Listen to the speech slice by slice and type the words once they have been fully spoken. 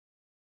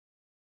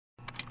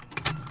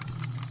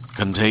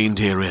Contained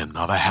herein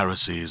are the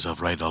heresies of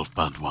Radolf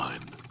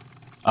Burntwine,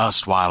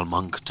 erstwhile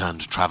monk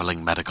turned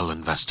traveling medical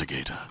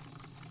investigator.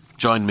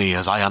 Join me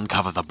as I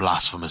uncover the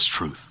blasphemous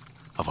truth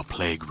of a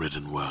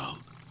plague-ridden world,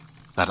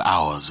 that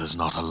ours is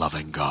not a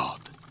loving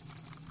God,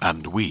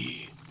 and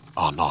we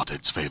are not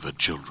its favored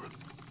children.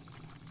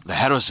 The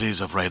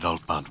heresies of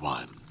Radolf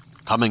Burntwine,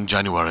 coming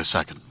January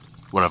 2nd,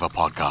 wherever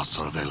podcasts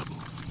are available.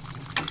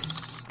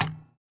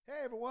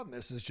 Hey everyone,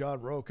 this is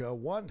John Roca,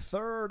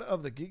 1/3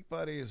 of the Geek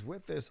Buddies,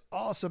 with this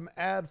awesome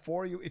ad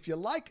for you. If you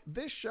like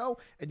this show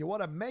and you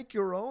want to make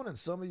your own, and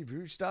some of you have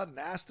reached out and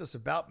asked us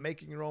about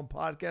making your own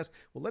podcast,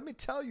 well, let me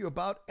tell you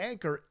about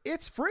Anchor.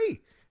 It's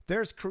free.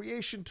 There's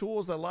creation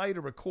tools that allow you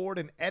to record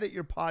and edit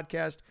your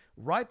podcast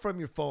right from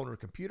your phone or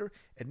computer.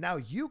 And now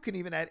you can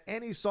even add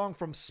any song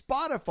from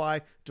Spotify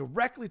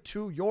directly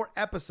to your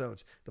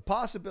episodes. The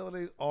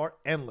possibilities are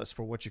endless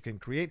for what you can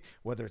create,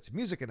 whether it's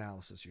music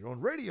analysis, your own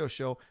radio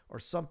show, or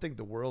something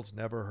the world's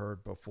never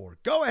heard before.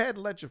 Go ahead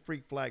and let your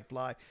freak flag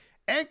fly.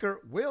 Anchor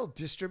will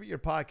distribute your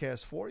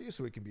podcast for you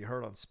so it can be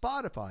heard on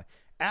Spotify,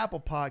 Apple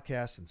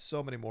Podcasts, and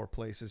so many more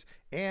places.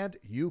 And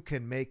you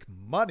can make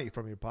money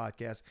from your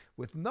podcast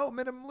with no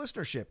minimum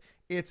listenership.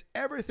 It's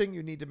everything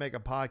you need to make a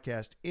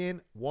podcast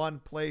in one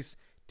place.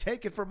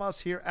 Take it from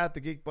us here at the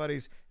Geek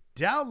Buddies.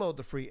 Download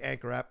the free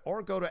Anchor app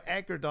or go to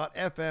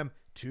anchor.fm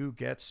to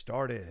get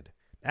started.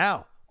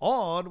 Now,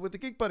 on with the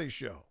Geek Buddies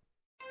show.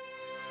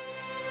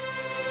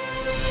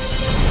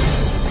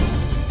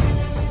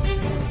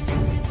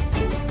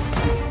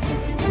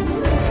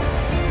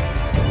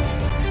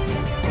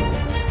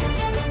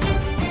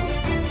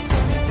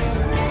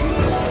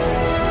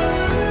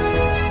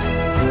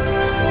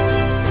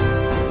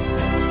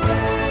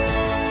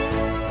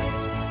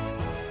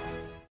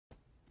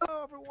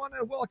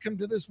 And welcome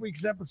to this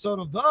week's episode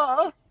of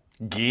the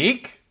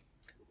Geek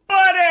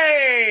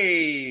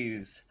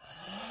Buddies!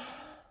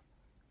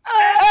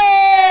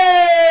 Hey!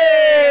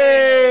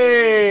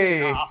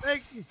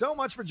 Thank you so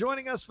much for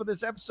joining us for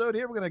this episode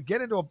here. We're going to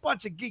get into a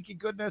bunch of geeky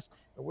goodness,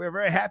 and we're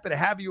very happy to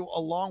have you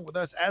along with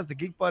us as the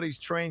Geek Buddies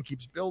train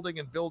keeps building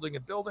and building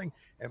and building,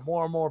 and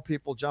more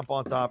people jump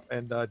on top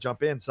and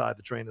jump inside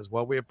the train as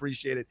well. We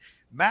appreciate it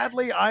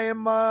madly. I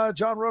am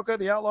John Roca,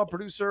 the Outlaw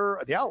producer,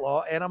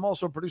 and I'm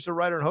also a producer,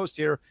 writer, and host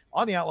here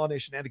on the Outlaw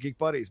Nation and the Geek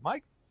Buddies.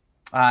 Mike?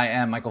 I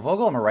am Michael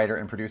Vogel. I'm a writer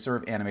and producer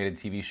of animated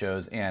TV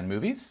shows and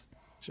movies.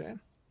 Shane?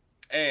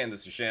 And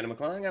this is Shannon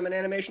McClung. I'm an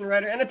animation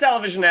writer and a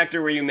television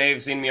actor where you may have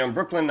seen me on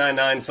Brooklyn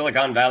Nine-Nine,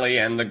 Silicon Valley,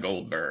 and The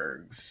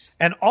Goldbergs.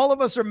 And all of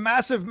us are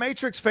massive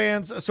Matrix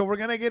fans, so we're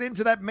going to get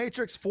into that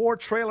Matrix 4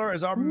 trailer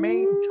as our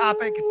main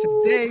topic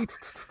today.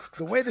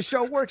 The way the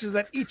show works is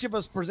that each of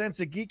us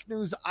presents a geek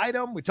news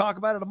item. We talk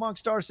about it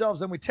amongst ourselves,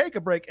 then we take a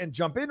break and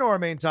jump into our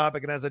main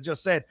topic. And as I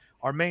just said,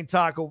 our main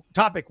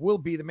topic will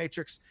be the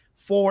Matrix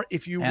 4.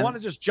 If you want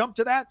to just jump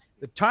to that,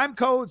 the time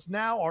codes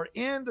now are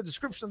in the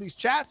description of these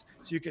chats,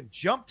 so you can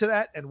jump to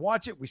that and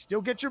watch it. We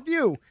still get your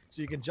view,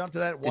 so you can jump to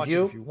that and watch it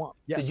if you want.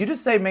 Yes. Did you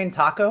just say main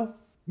taco?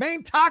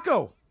 Main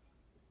taco.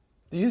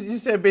 Did you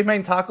say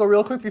main taco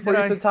real quick before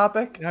you said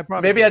topic? Yeah,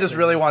 Maybe I just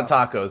really want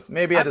tacos.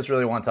 I just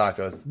really want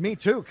tacos. Me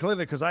too,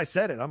 clearly, because I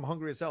said it. I'm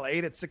hungry as hell. I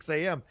ate at 6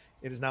 a.m.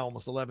 It is now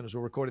almost 11 as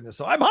we're recording this,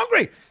 so I'm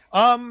hungry.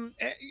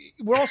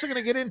 We're also going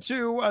to get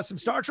into some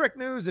Star Trek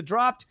news that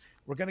dropped.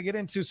 We're going to get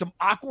into some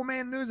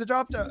Aquaman news that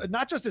dropped,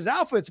 not just his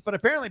outfits, but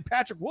apparently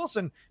Patrick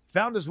Wilson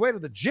found his way to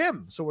the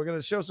gym. So we're going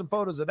to show some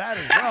photos of that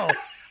as well.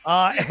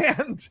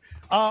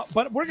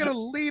 But we're going to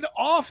lead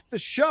off the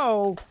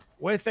show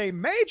with a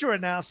major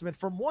announcement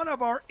from one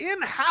of our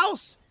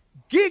in-house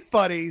Geek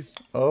Buddies.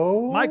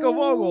 Oh, Michael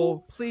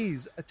Vogel,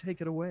 please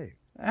take it away.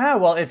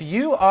 Well, if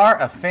you are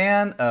a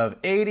fan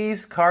of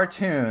 80s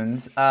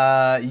cartoons,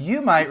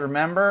 you might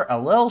remember a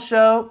little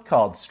show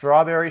called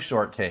Strawberry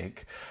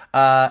Shortcake.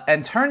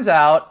 And turns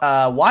out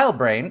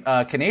Wildbrain,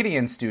 a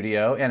Canadian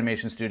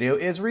animation studio,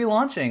 is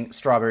relaunching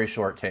Strawberry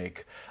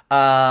Shortcake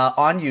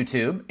on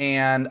YouTube.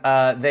 And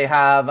they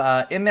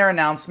have, in their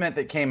announcement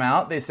that came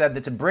out, they said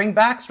that to bring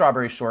back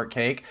Strawberry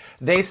Shortcake,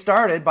 they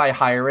started by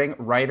hiring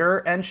writer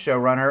and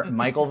showrunner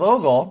Michael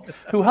Vogel,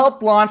 who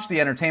helped launch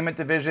the entertainment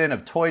division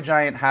of toy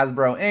giant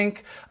Hasbro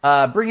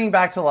Inc., bringing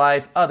back to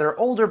life other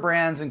older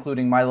brands,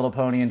 including My Little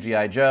Pony and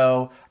G.I.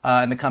 Joe.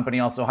 And the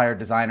company also hired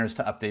designers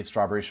to update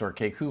Strawberry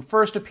Shortcake, who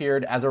first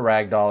appeared as a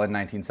ragdoll in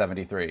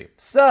 1973.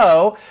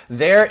 So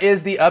there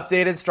is the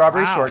updated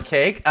Strawberry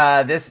Shortcake.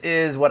 This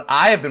is what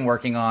I have been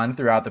working on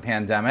throughout the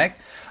pandemic.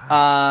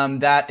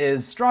 That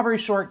is Strawberry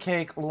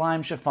Shortcake,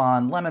 Lime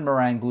Chiffon, Lemon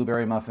Meringue,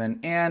 Blueberry Muffin,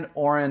 and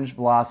Orange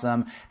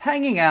Blossom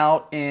hanging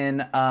out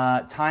in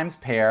Times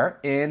Pear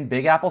in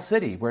Big Apple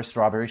City, where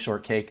Strawberry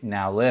Shortcake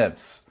now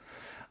lives.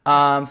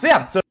 So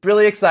it's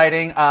really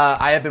exciting.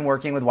 I have been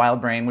working with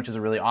Wildbrain, which is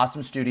a really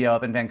awesome studio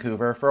up in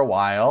Vancouver, for a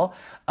while.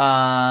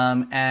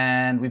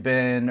 And we've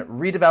been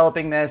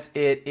redeveloping this.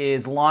 It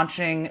is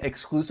launching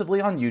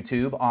exclusively on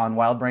YouTube, on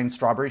Wildbrain's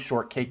Strawberry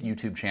Shortcake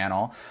YouTube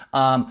channel.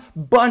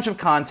 Bunch of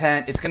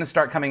content. It's going to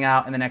start coming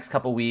out in the next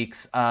couple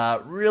weeks.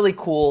 Really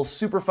cool,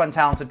 super fun,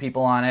 talented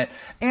people on it.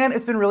 And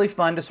it's been really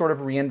fun to sort of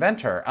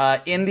reinvent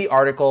her. In the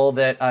article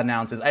that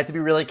announces, I have to be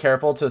really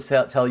careful to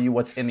tell you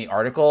what's in the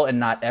article and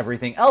not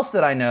everything else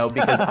that I know,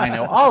 because I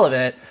know all of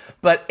it.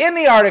 But in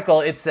the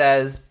article, it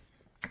says,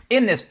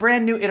 in this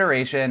brand new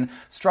iteration,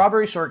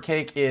 Strawberry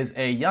Shortcake is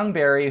a young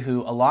berry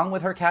who, along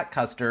with her cat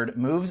Custard,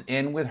 moves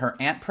in with her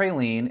Aunt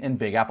Praline in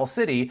Big Apple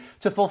City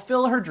to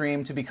fulfill her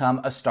dream to become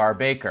a star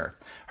baker.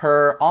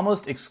 Her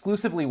almost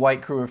exclusively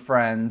white crew of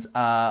friends,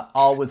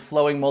 all with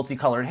flowing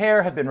multicolored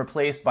hair, have been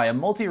replaced by a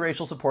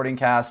multiracial supporting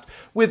cast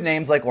with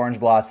names like Orange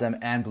Blossom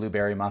and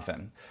Blueberry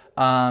Muffin.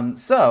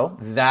 So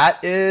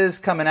that is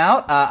coming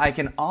out. I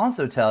can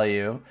also tell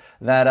you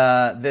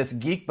that this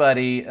geek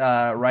buddy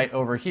right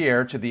over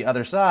here to the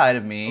other side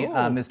of me,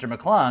 Mr.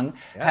 McClung,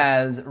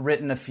 has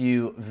written a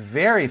few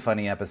very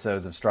funny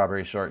episodes of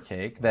Strawberry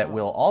Shortcake that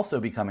will also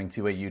be coming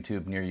to a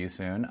YouTube near you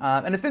soon.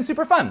 And it's been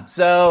super fun.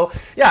 So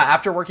yeah,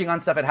 after working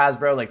on stuff at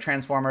Hasbro like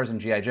Transformers and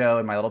G.I. Joe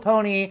and My Little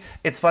Pony,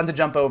 it's fun to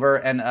jump over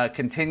and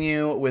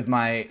continue with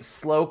my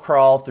slow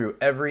crawl through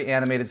every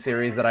animated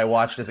series that I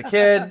watched as a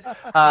kid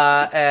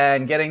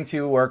and getting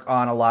to work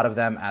on a lot of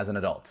them as an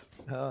adult.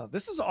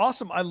 This is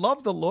awesome. I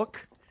love the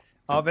look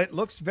of it.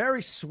 Looks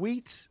very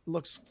sweet,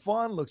 looks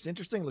fun, looks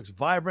interesting, looks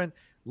vibrant.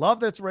 Love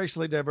that it's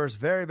racially diverse.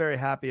 Very, very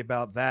happy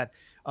about that.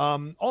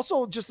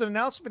 Also, just an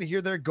announcement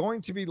here. They're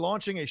going to be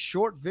launching a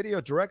short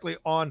video directly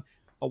on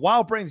a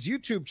Wild Brains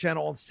YouTube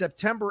channel on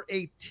September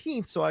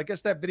 18th. So I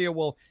guess that video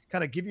will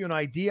kind of give you an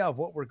idea of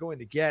what we're going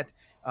to get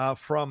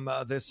from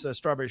this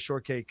Strawberry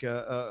Shortcake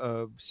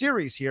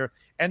series here.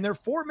 And they're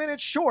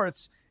 4-minute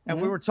shorts. And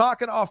we were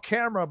talking off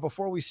camera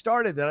before we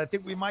started that I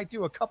think we might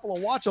do a couple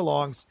of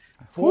watch-alongs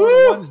for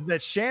the ones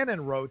that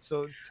Shannon wrote.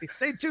 So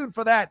stay tuned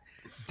for that.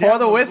 For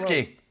the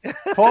whiskey.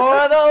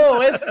 For the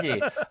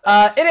whiskey.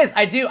 It is.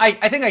 I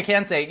think I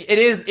can say it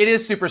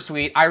is super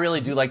sweet. I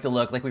really do like the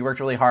look. Like, we worked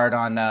really hard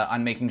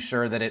on making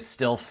sure that it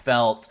still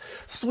felt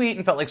sweet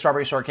and felt like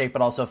Strawberry Shortcake,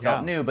 but also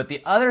felt new. But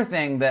the other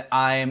thing that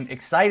I'm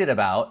excited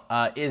about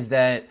is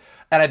that,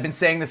 and I've been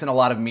saying this in a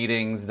lot of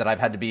meetings that I've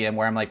had to be in,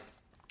 where I'm like,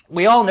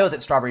 we all know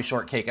that Strawberry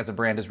Shortcake as a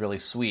brand is really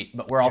sweet,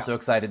 but we're also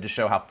excited to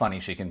show how funny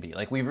she can be.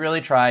 Like, we've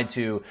really tried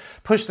to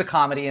push the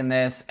comedy in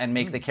this and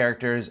make the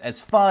characters as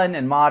fun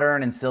and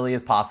modern and silly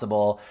as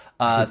possible.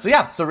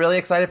 So really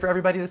excited for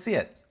everybody to see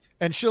it.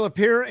 And she'll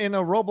appear in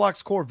a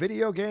Roblox core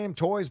video game,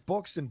 toys,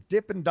 books, and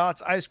Dippin'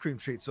 Dots ice cream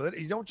treats. So that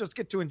you don't just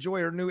get to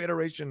enjoy her new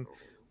iteration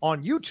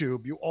on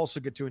YouTube, you also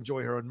get to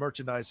enjoy her own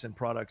merchandise and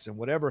products and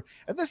whatever.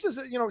 And this is,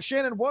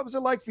 Shannon, what was it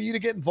like for you to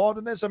get involved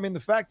in this? I mean,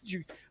 the fact that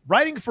you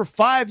writing for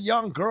 5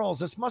 young girls,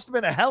 this must have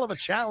been a hell of a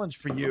challenge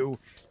for you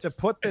to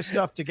put this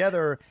stuff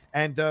together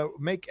and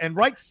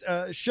write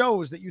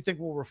shows that you think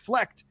will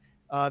reflect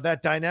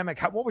that dynamic.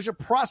 What was your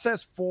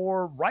process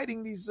for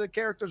writing these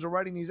characters or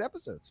writing these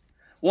episodes?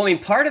 Well, I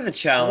mean, part of the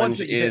challenge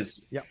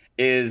is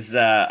it's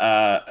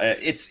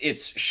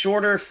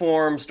shorter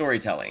form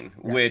storytelling,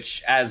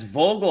 which, as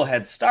Vogel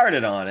had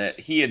started on it,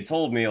 he had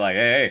told me, like,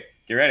 hey,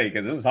 get ready,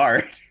 because this is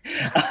hard.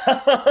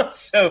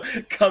 So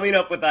coming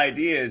up with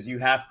ideas, you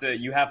have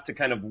to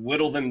kind of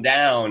whittle them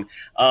down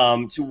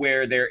to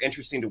where they're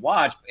interesting to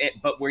watch,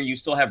 but where you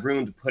still have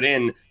room to put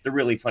in the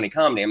really funny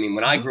comedy. I mean,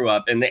 when I grew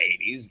up in the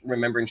 80s,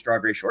 remembering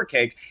Strawberry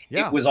Shortcake,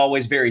 it was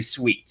always very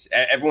sweet.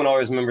 Everyone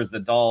always remembers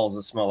the dolls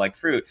that smell like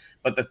fruit.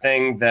 But the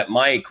thing that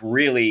Mike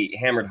really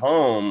hammered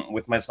home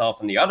with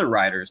myself and the other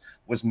writers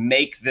was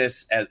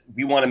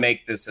we want to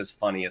make this as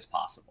funny as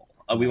possible.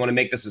 We want to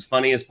make this as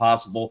funny as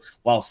possible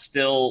while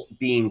still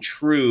being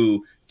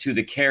true to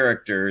the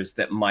characters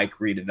that Mike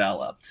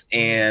redeveloped.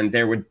 And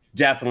there would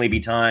definitely be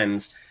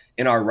times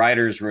in our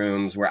writers'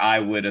 rooms where I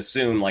would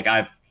assume, like,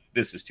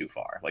 this is too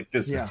far. Like,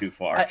 this is too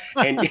far.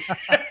 And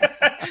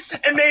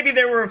and maybe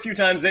there were a few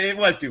times that it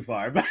was too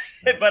far, but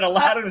a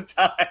lot of the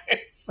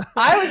times.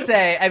 I would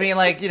say, I mean,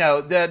 like,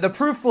 the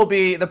proof will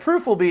be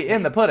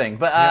in the pudding.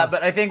 But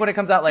I think when it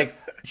comes out, like,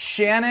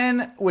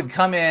 Shannon would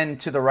come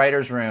into the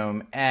writer's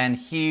room and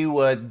he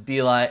would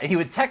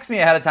text me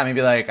ahead of time. He'd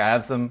be like, I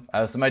have some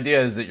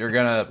ideas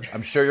that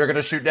I'm sure you're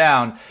gonna shoot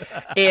down.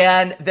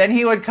 And then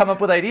he would come up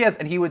with ideas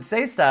and he would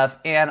say stuff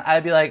and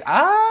I'd be like,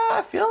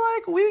 I feel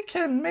like we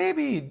can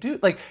maybe do,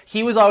 like,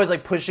 he was always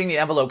like pushing the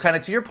envelope, kind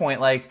of to your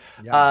point, like,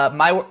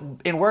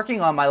 in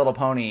working on My Little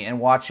Pony and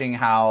watching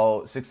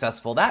how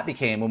successful that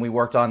became when we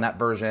worked on that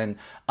version,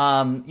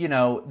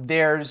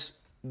 there's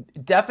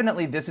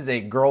definitely, this is a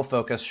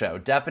girl-focused show.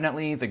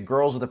 Definitely the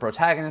girls are the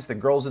protagonists, the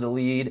girls are the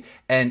lead,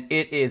 and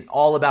it is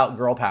all about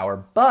girl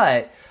power.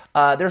 But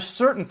there's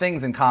certain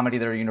things in comedy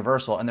that are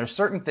universal, and there's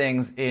certain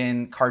things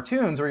in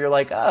cartoons where you're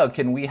like, oh,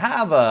 can we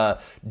have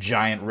a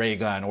giant ray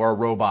gun or a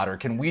robot, or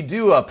can we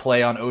do a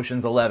play on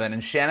Ocean's 11?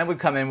 And Shannon would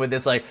come in with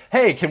this like,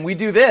 hey, can we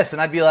do this?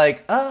 And I'd be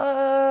like,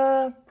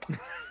 I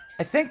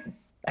think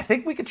I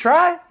think we could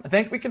try.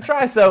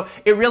 So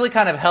it really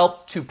kind of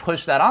helped to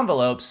push that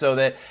envelope so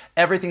that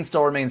everything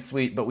still remains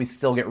sweet, but we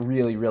still get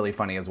really, really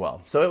funny as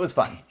well. So it was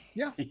fun.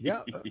 Yeah.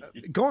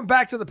 Going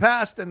back to the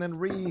past and then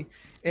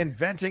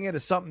reinventing it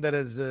is something that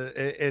is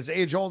as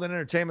age-old in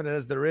entertainment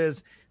as there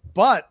is.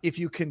 But if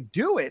you can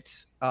do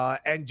it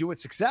and do it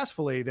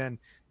successfully, then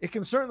it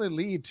can certainly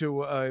lead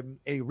to a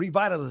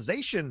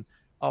revitalization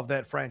of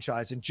that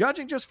franchise. And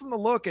judging just from the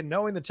look and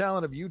knowing the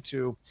talent of you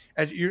two,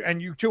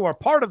 you two are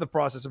part of the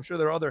process. I'm sure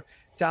there are other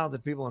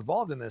talented people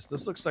involved in this.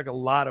 This looks like a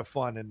lot of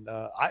fun. And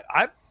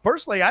I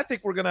personally, I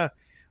think we're gonna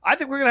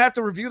have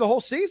to review the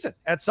whole season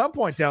at some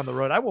point down the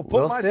road. I will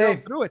put myself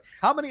through it.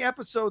 How many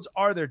episodes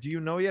are there? Do you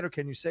know yet, or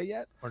can you say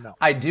yet, or no?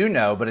 I do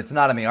know, but it's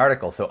not in the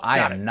article, so I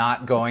am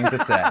not going to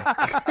say.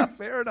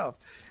 Fair enough.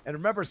 And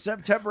remember,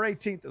 September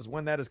 18th is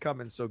when that is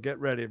coming. So get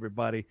ready,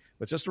 everybody.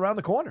 But just around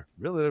the corner.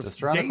 Really,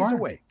 just around the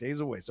corner.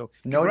 Days away. So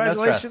No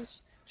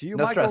congratulations to you,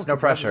 Michael. Stress, no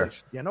pressure.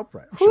 Yeah, no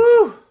pressure.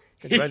 Woo!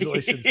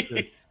 Congratulations.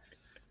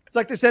 It's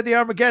like they said, the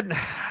Armageddon.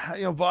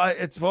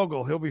 It's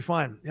Vogel. He'll be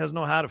fine. He doesn't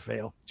know how to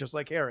fail, just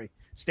like Harry.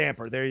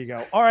 Stamper. There you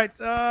go. All right.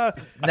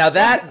 Now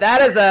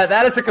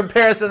that is a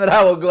comparison that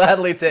I will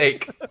gladly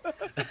take.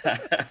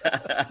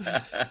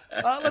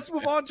 Let's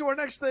move on to our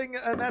next thing,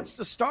 and that's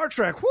the Star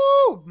Trek.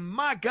 Woo!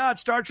 My God,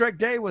 Star Trek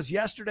Day was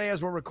yesterday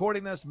as we're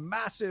recording this.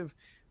 Massive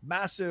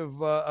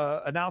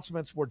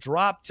announcements were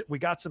dropped. We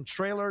got some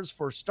trailers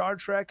for Star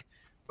Trek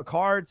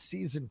Picard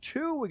Season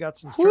 2. We got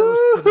some trailers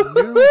for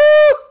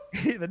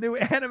the new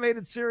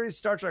animated series,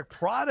 Star Trek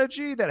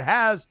Prodigy, that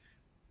has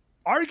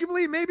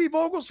arguably maybe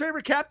Vogel's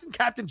favorite captain,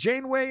 Captain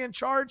Janeway, in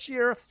charge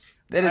here.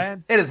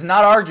 It is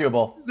not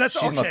arguable. She's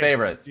okay. My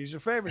favorite. She's your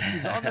favorite.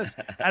 She's on this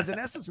as, in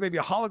essence, maybe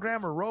a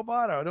hologram or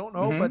robot. I don't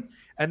know.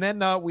 And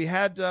then we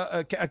had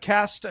a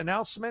cast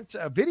announcement,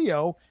 a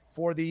video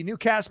for the new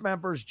cast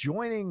members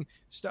joining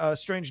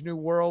Strange New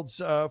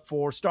Worlds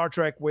for Star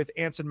Trek with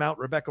Anson Mount,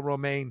 Rebecca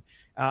Romaine,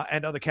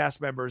 and other cast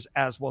members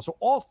as well. So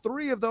all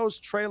three of those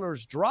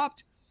trailers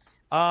dropped.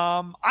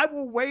 I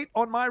will wait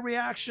on my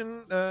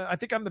reaction. I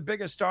think I'm the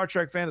biggest Star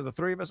Trek fan of the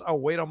three of us. I'll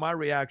wait on my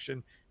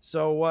reaction.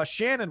 So,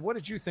 Shannon, what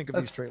did you think of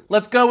these trailers?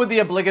 Let's go with the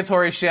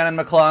obligatory Shannon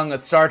McClung,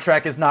 that Star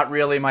Trek is not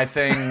really my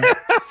thing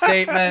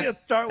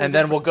statement, and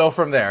then we'll go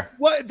from there.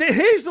 Well,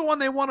 he's the one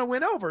they want to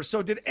win over.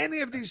 So did any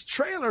of these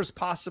trailers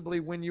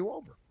possibly win you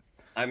over?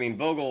 I mean,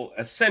 Vogel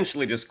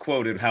essentially just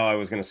quoted how I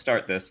was going to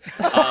start this.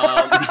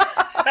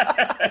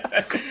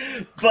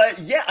 But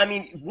yeah, I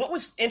mean, what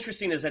was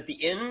interesting is at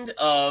the end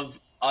of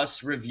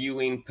us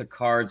reviewing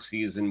Picard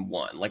season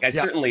 1, like I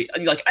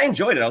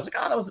enjoyed it. I was like,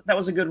 oh, that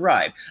was a good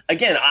ride.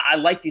 Again, I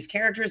like these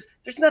characters.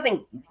 There's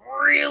nothing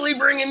really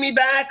bringing me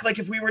back. Like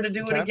if we were to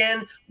do it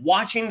again,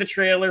 watching the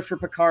trailer for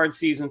Picard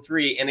season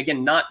 3, and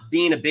again, not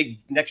being a big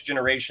Next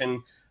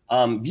Generation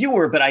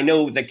viewer, but I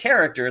know the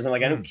characters. I'm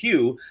like, I know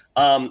Q.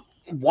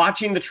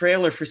 Watching the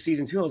trailer for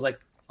season 2, I was like,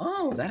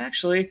 oh, that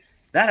actually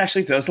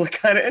does look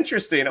kind of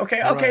interesting.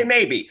 Okay,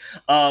 maybe.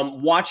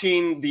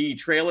 Watching the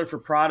trailer for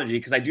Prodigy,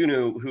 because I do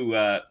know who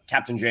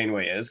Captain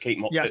Janeway is, Kate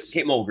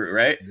Mulgrew,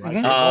 right?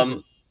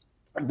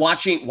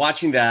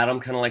 Watching that, I'm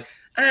kind of like,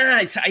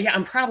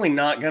 I'm probably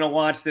not going to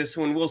watch this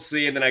one. We'll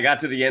see. And then I got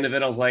to the end of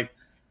it. I was like,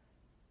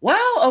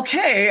 well,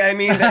 okay. I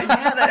mean,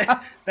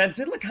 that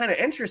did look kind of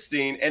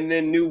interesting. And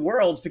then New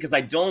Worlds, because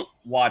I don't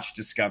watch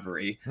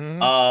Discovery.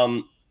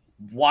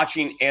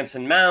 Watching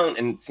Anson Mount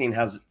and seeing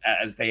as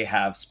they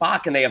have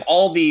Spock and they have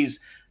all these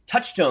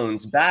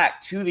touchstones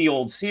back to the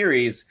old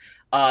series,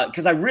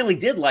 because I really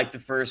did like the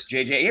first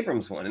J.J.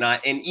 Abrams one,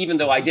 and even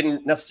though I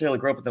didn't necessarily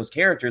grow up with those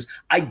characters,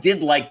 I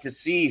did like to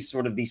see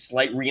sort of the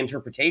slight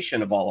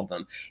reinterpretation of all of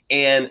them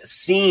and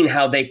seeing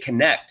how they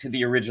connect to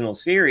the original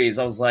series.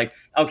 I was like,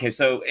 okay,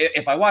 so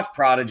if I watch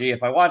Prodigy,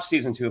 if I watch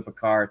season 2 of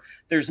Picard,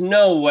 there's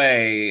no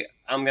way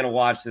I'm gonna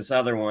watch this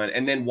other one.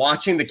 And then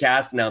watching the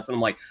cast announcement,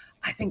 I'm like,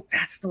 I think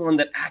that's the one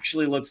that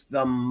actually looks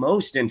the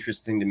most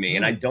interesting to me.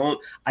 And I don't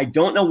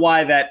know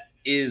why that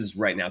is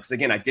right now. Because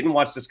again, I didn't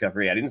watch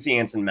Discovery. I didn't see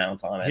Anson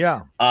Mount on it.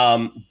 Yeah.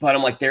 But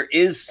I'm like, there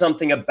is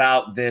something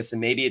about this,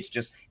 and maybe it's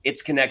just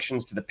its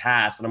connections to the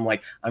past. And I'm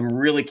like, I'm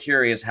really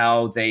curious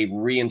how they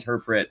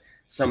reinterpret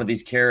some of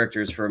these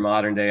characters for a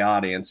modern day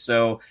audience.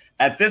 So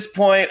at this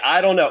point,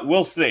 I don't know.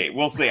 We'll see.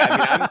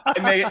 I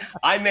mean,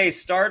 I may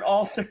start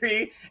all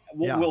three.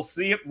 We'll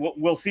see.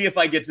 We'll see if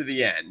I get to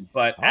the end.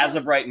 But as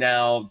of right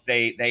now,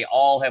 they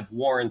all have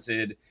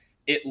warranted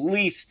at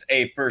least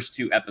a first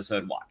 2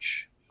 episode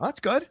watch. That's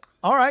good.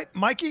 All right,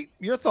 Mikey,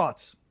 your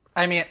thoughts?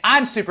 I mean,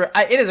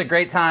 it is a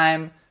great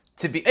time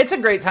to be. It's a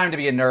great time to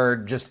be a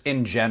nerd, just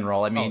in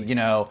general. I mean,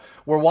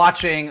 we're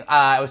watching.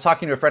 I was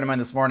talking to a friend of mine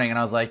this morning, and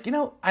I was like,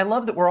 I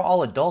love that we're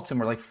all adults and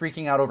we're like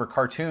freaking out over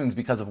cartoons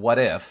because of What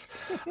If.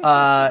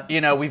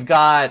 We've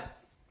got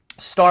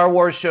Star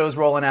Wars shows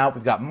rolling out,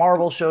 we've got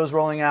Marvel shows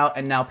rolling out,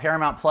 and now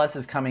Paramount Plus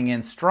is coming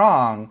in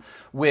strong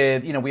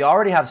with, we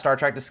already have Star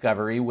Trek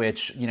Discovery,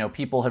 which,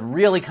 people have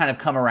really kind of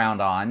come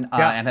around on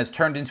and has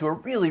turned into a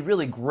really,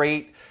 really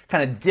great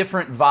kind of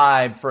different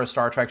vibe for a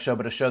Star Trek show,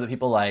 but a show that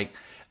people like.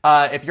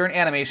 if you're an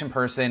animation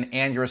person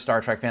and you're a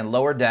Star Trek fan,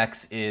 Lower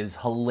Decks is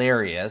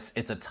hilarious.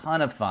 It's a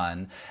ton of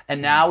fun.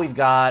 And now we've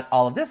got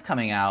all of this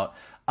coming out.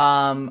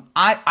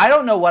 I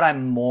don't know what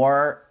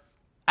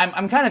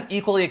I'm kind of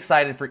equally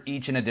excited for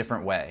each in a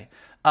different way.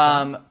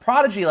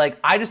 Prodigy, like,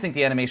 I just think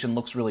the animation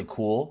looks really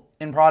cool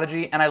in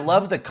Prodigy, and I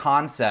love the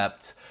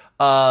concept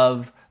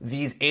of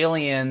these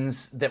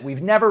aliens that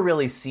we've never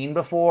really seen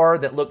before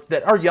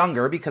that are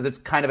younger because it's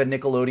kind of a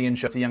Nickelodeon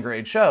show, it's a younger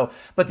age show,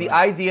 but the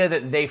idea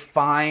that they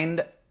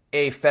find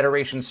a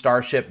Federation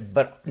starship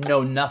but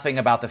know nothing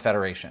about the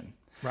Federation.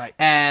 Right.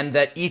 And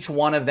that each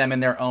one of them in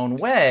their own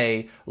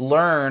way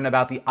learn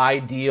about the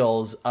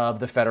ideals of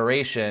the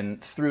Federation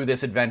through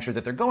this adventure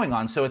that they're going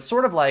on. So it's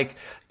sort of like,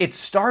 it's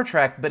Star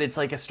Trek, but it's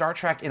like a Star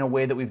Trek in a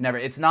way that we've never,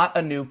 it's not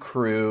a new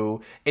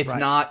crew. It's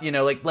not,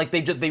 like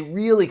they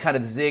really kind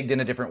of zigged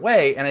in a different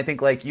way. And I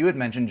think, like you had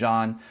mentioned,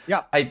 John,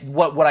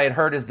 what I had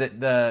heard is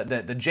that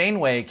the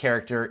Janeway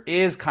character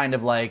is kind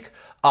of like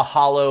a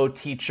holo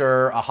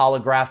teacher, a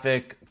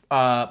holographic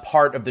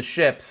part of the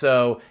ship,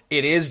 so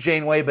it is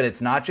Janeway, but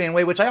it's not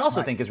Janeway, which I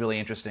also think is really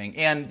interesting.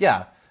 And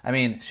yeah, I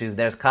mean,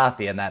 there's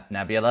coffee in that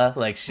nebula.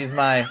 Like, she's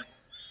my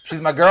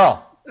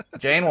girl,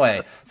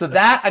 Janeway. So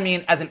that, I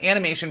mean, as an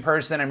animation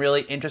person, I'm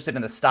really interested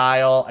in the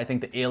style. I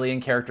think the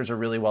alien characters are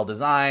really well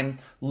designed.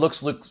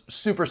 Looks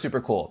super, super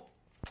cool.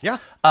 Yeah.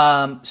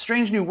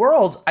 Strange New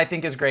Worlds, I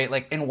think, is great.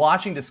 Like, in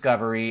watching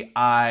Discovery,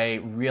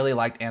 I really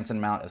liked Anson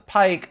Mount as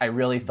Pike. I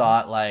really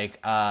thought,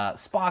 like,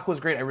 Spock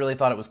was great. I really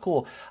thought it was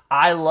cool.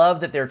 I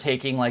love that they're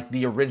taking, like,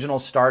 the original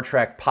Star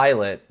Trek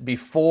pilot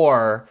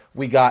before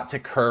we got to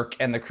Kirk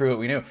and the crew that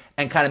we knew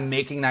and kind of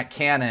making that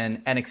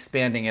canon and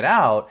expanding it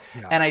out.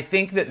 Yeah. And I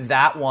think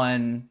that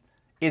one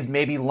is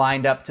maybe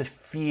lined up to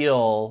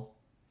feel...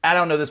 I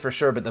don't know this for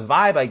sure, but the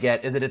vibe I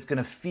get is that it's going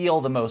to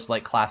feel the most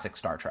like classic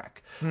Star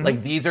Trek. Mm-hmm.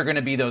 Like, these are going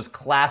to be those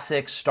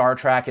classic Star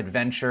Trek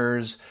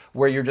adventures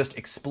where you're just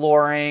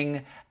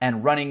exploring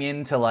and running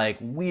into like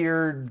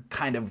weird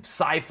kind of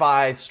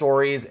sci-fi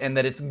stories, and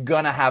that it's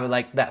going to have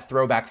like that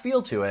throwback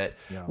feel to it,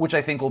 which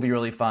I think will be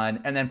really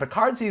fun. And then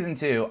Picard season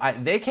 2,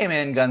 they came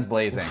in guns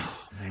blazing.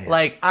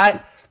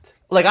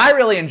 I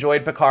really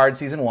enjoyed Picard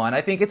season 1.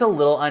 I think it's a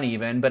little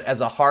uneven, but as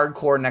a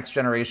hardcore Next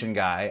Generation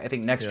guy, I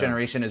think Next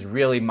Generation is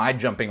really my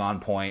jumping on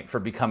point for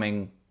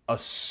becoming a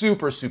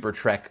super, super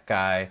Trek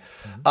guy.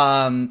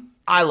 Mm-hmm.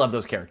 I love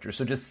those characters.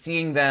 So just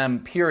seeing them,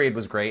 period,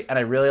 was great. And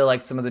I really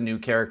liked some of the new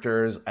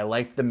characters. I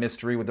liked the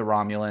mystery with the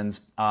Romulans.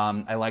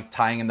 I liked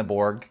tying in the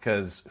Borg,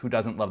 because who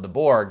doesn't love the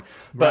Borg?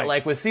 But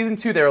like with season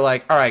 2, they were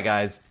like, all right,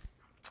 guys,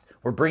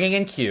 we're bringing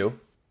in Q.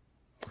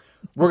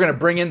 We're going to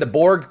bring in the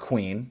Borg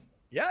Queen.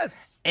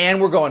 Yes.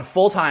 And we're going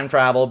full time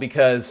travel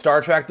because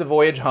Star Trek The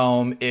Voyage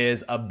Home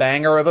is a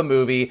banger of a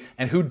movie,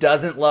 and who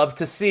doesn't love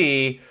to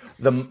see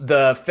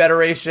the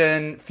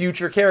Federation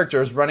future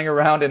characters running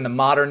around in the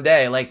modern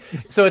day? Like,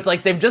 so it's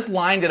like they've just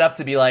lined it up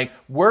to be like,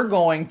 we're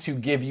going to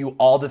give you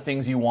all the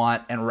things you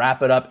want and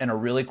wrap it up in a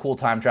really cool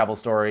time travel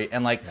story.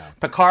 And like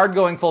Picard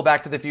going full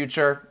Back to the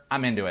Future,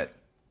 I'm into it.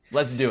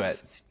 Let's do it.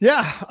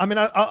 Yeah, I mean,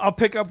 I'll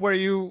pick up where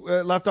you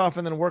left off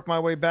and then work my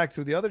way back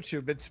through the other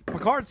two. But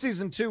Picard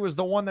season 2 is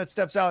the one that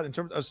stands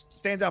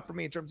out for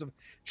me in terms of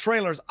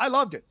trailers. I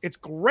loved it. It's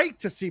great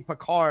to see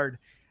Picard,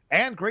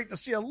 and great to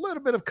see a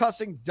little bit of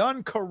cussing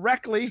done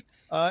correctly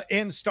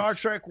in Star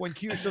Trek when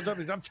Q shows up.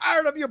 He's, I'm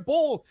tired of your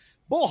bull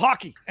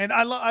hockey, and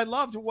I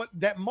loved what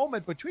that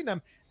moment between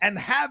them and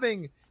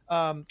having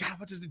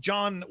what's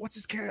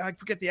his character? I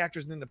forget the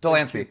actor's name.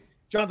 Delancey.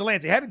 John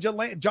Delancey. Having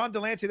John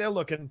Delancey there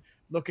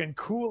looking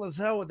cool as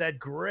hell with that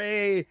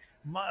gray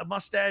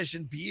mustache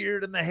and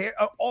beard and the hair.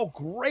 Oh,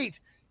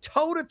 great.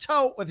 Toe to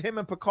toe with him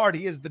and Picard.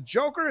 He is the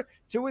Joker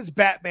to his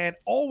Batman,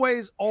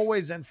 always,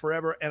 always, and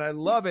forever. And I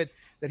love it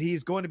that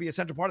he's going to be a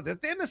central part of this.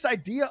 Then this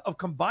idea of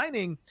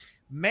combining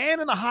Man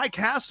in the High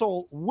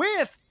Castle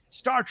with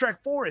Star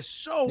Trek 4 is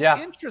so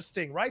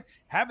interesting, right?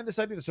 Having this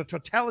idea, this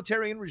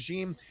totalitarian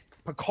regime.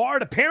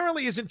 Picard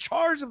apparently is in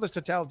charge of this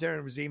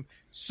totalitarian regime.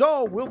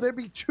 So will there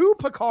be two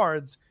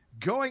Picards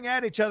going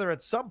at each other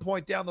at some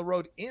point down the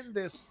road in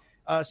this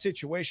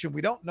situation?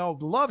 We don't know.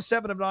 Love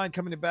 7 of 9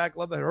 coming back.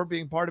 Love that her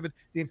being part of it.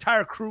 The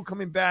entire crew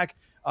coming back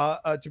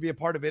to be a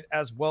part of it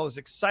as well is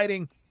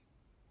exciting.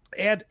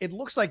 And it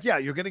looks like,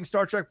 you're getting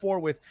Star Trek 4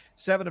 with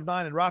 7 of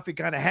 9 and Rafi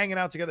kind of hanging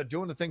out together,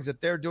 doing the things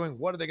that they're doing.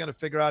 What are they going to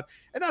figure out?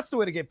 And that's the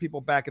way to get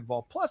people back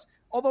involved. Plus,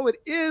 although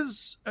it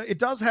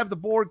does have the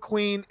Borg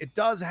Queen, it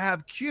does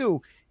have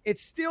Q, it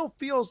still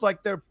feels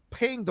like they're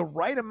paying the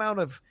right amount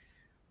of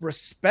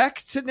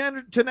respect to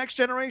Next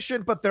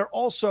Generation, but they're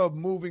also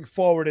moving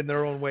forward in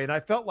their own way. And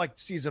I felt like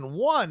season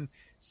 1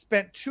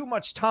 spent too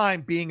much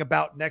time being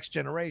about Next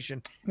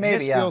Generation.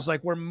 This feels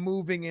like we're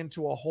moving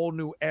into a whole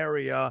new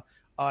area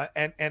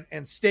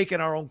and staking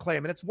our own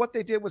claim. And it's what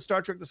they did with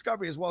Star Trek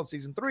Discovery as well in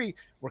season 3.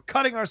 We're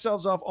cutting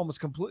ourselves off almost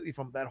completely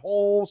from that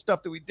whole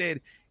stuff that we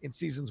did in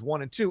seasons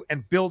 1 and 2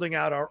 and building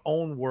out our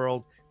own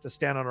world to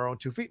stand on our own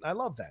 2 feet. And I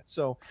love that.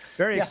 So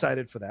very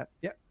excited for that.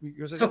 Yeah.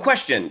 So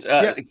question,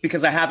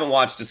 because I haven't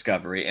watched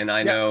Discovery and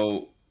I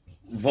know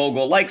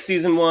Vogel likes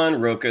season 1.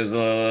 Roka's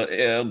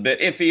a bit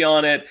iffy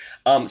on it.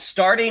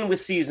 Starting with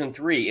season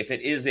 3, if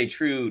it is a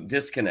true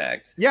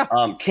disconnect,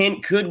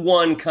 could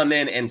one come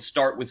in and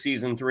start with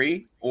season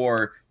 3,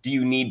 or do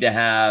you need to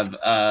have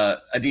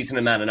a decent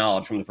amount of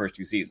knowledge from the first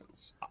 2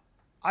 seasons?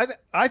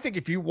 I think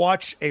if you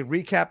watch a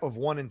recap of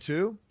 1 and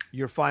 2,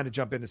 you're fine to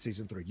jump into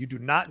season 3. You do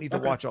not need to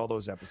watch all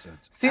those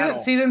episodes.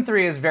 Season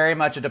 3 is very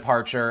much a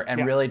departure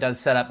and really does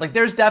set up, like,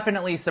 there's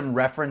definitely some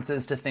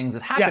references to things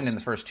that happened in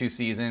the first 2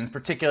 seasons,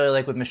 particularly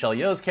like with Michelle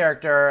Yeoh's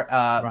character.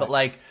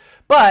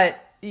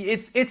 But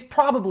it's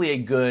probably a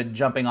good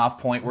jumping off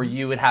point where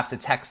you would have to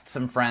text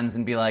some friends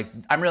and be like,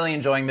 I'm really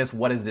enjoying this.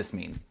 What does this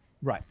mean?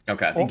 Right.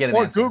 Okay.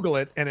 Or Google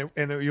it and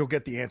you'll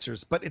get the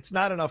answers, but it's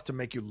not enough to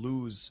make you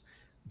lose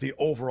the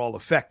overall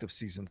effect of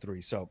season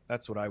 3. So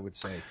that's what I would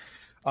say.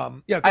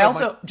 I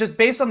also, just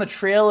based on the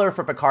trailer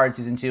for Picard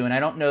season 2, and I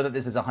don't know that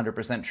this is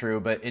 100% true,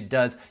 but it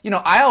does,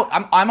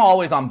 I'm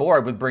always on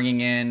board with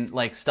bringing in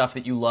like stuff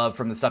that you love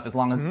from the stuff, as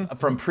long as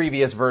from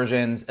previous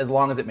versions, as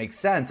long as it makes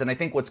sense. And I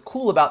think what's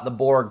cool about the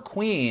Borg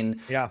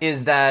Queen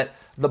is that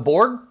the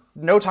Borg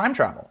no time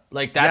travel.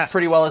 Like, that's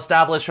pretty well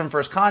established from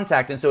First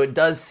Contact. And so it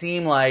does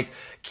seem like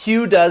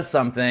Q does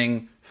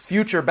something,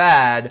 future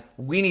bad,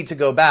 we need to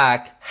go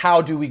back.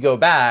 How do we go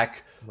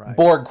back? Right.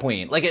 Borg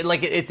Queen.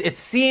 It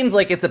seems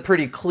like it's a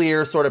pretty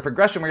clear sort of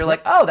progression where you're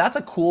like, oh, that's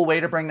a cool way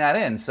to bring that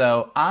in.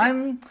 So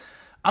I'm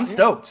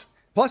stoked.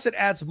 Plus, it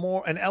adds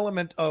an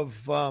element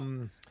of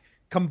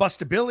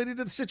combustibility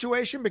to the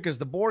situation, because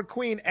the Borg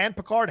Queen and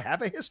Picard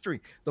have a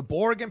history. The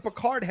Borg and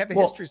Picard have a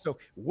history. So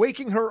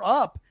waking her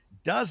up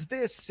does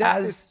this,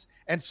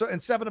 and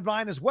 7 of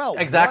 9 as well.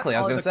 Exactly. I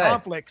was going to say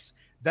conflicts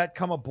that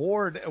come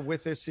aboard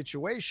with this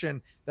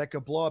situation that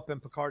could blow up in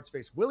Picard's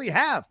face. Will he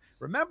have?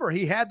 Remember,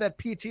 he had that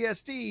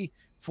PTSD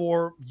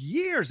for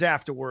years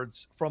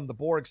afterwards from the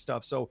Borg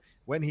stuff. So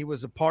when he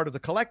was a part of the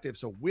collective,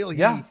 so will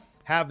he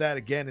have that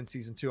again in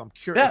season 2? I'm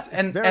curious. Yeah,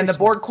 and the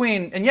Borg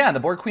Queen, the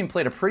Borg Queen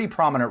played a pretty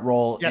prominent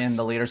role in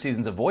the later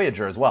seasons of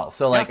Voyager as well.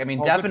 So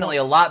definitely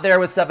a lot there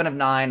with 7 of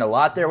 9, a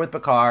lot there with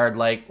Picard.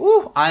 Like,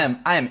 ooh, I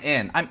am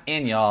in. I'm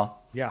in, y'all.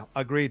 Yeah,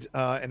 agreed.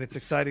 And it's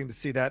exciting to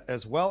see that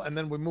as well. And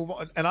then we move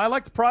on. And I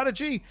liked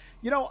Prodigy.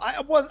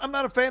 I'm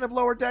not a fan of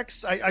Lower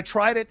Decks. I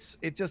tried it.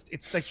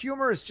 It's the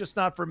humor is just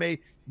not for me.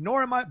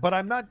 Nor am I. But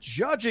I'm not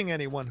judging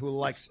anyone who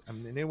likes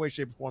them in any way,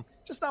 shape, or form.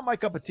 Just not my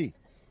cup of tea.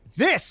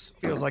 This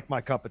feels like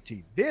my cup of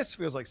tea. This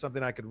feels like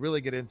something I could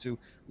really get into.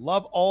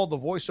 Love all the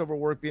voiceover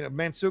work. Being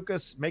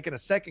Mansukas making a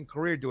second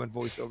career doing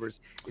voiceovers.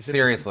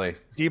 Seriously.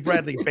 D.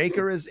 Bradley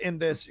Baker is in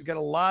this. You got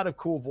a lot of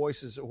cool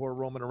voices who are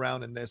roaming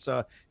around in this.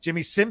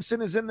 Jimmy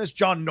Simpson is in this.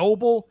 John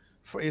Noble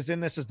is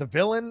in this as the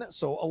villain.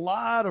 So a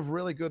lot of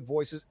really good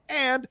voices.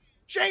 And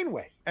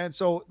Janeway. And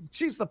so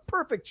she's the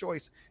perfect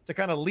choice to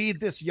kind of lead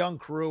this young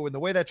crew. And the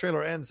way that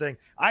trailer ends saying,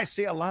 I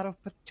see a lot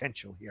of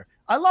potential here.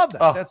 I love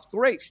that. That's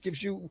great.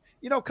 Gives you,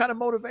 kind of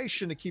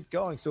motivation to keep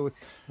going. So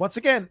once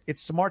again,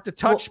 it's smart to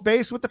touch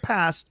base with the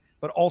past,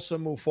 but also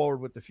move forward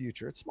with the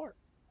future. It's smart.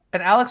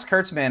 And Alex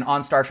Kurtzman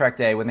on Star Trek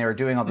Day, when they were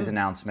doing all these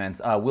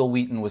announcements, Will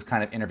Wheaton was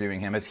kind of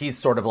interviewing him, as he's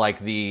sort of like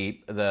the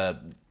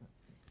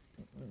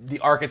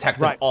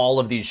architect of all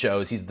of these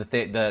shows. He's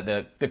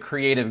the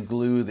creative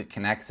glue that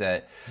connects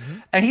it.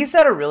 And he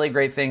said a really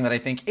great thing that I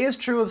think is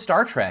true of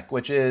Star Trek,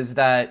 which is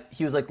that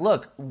he was like,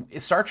 look,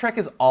 Star Trek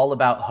is all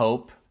about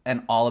hope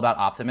and all about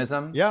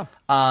optimism. Yeah.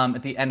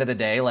 At the end of the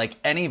day, like,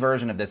 any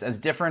version of this, as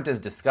different as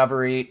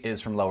Discovery is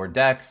from Lower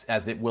Decks,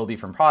 as it will be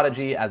from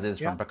Prodigy, as is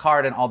from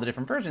Picard, and all the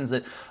different versions,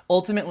 that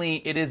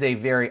ultimately it is a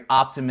very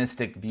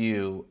optimistic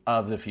view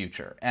of the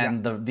future.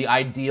 And the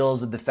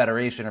ideals of the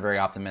Federation are very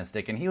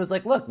optimistic. And he was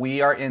like, look, we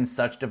are in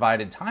such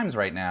divided times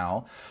right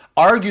now,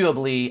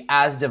 arguably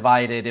as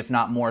divided, if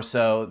not more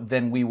so,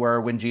 than we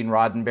were when Gene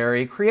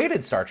Roddenberry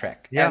created Star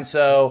Trek. Yeah. And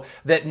so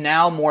that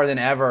now more than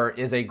ever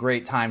is a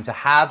great time to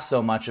have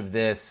so much of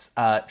this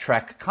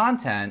Trek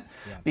content,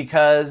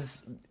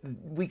 because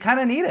we kind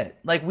of need it.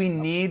 Like, we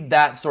need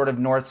that sort of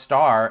North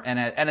Star. And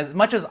as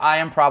much as I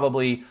am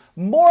probably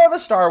more of a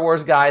Star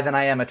Wars guy than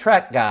I am a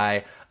Trek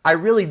guy, I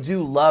really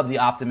do love the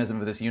optimism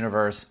of this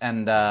universe,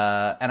 and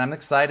I'm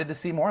excited to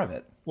see more of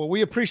it. Well,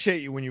 we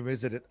appreciate you when you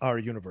visit our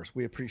universe.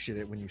 We appreciate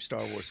it when you Star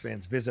Wars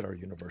fans visit our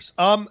universe.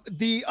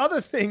 The other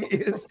thing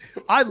is,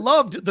 I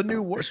loved the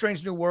new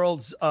Strange New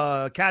Worlds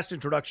cast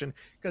introduction,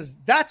 because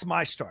that's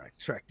my Star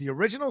Trek. The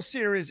original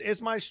series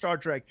is my Star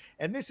Trek,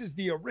 and this is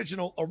the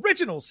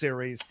original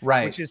series,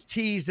 which is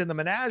teased in the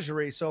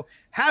Menagerie. So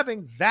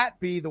having that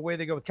be the way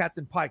they go with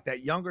Captain Pike,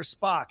 that younger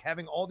Spock,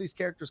 having all these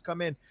characters come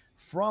in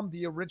from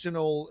the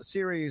original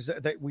series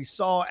that we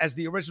saw as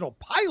the original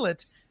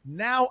pilot,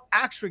 now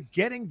actually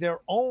getting their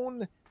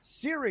own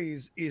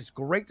series is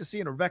great to see.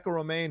 And Rebecca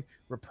Romijn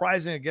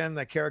reprising again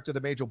that character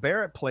that Majel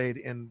Barrett played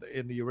in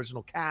the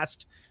original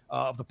cast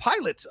of the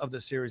pilot of the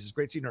series is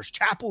great to see. Nurse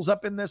Chapel's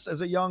up in this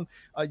as a young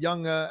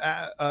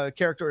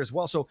character as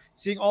well. So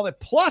seeing all that,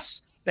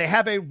 plus they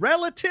have a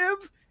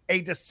relative,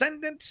 a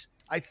descendant,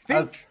 I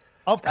think,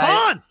 of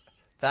Khan.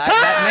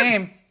 That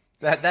name.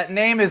 That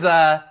name is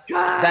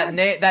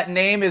that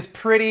name is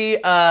pretty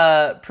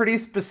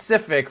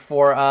specific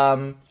for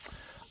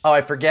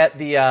I forget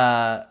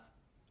the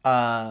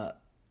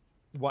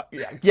What?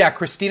 Yeah,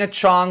 Christina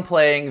Chong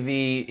playing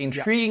the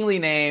intriguingly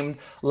named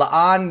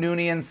Laan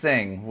Noonien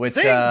Singh, which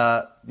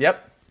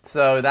yep.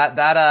 So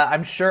that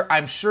I'm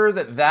sure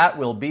that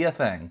will be a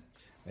thing.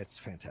 It's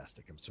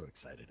fantastic. I'm so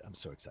excited. And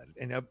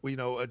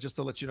just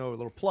to let you know, a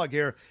little plug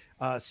here,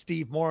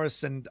 Steve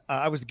Morris and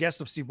I was the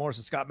guest of Steve Morris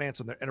and Scott Mantz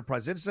on their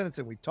Enterprise Incidents,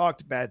 and we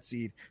talked Bad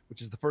Seed,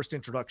 which is the first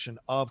introduction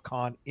of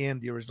Khan in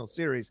the original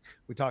series.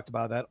 We talked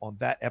about that on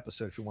that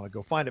episode if you want to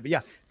go find it. But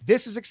yeah,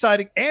 this is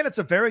exciting, and it's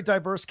a very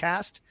diverse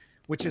cast,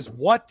 which is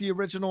what the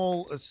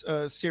original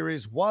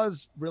series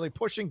was really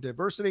pushing,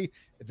 diversity.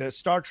 The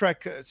Star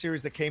Trek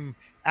series that came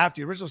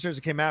after, the original series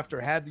that came after,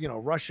 had,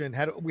 Russian,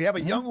 we have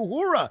a young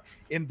Uhura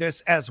in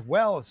this as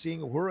well, seeing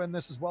Uhura in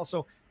this as well.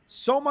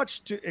 So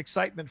much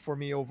excitement for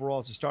me overall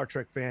as a Star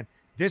Trek fan.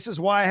 This is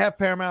why I have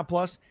Paramount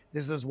Plus.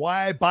 This is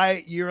why I buy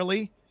it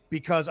yearly,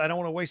 because I don't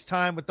want to waste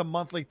time with the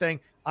monthly thing.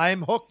 I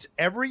am hooked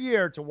every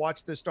year to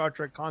watch this Star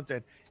Trek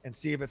content and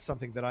see if it's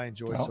something that I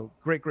enjoy. Oh. So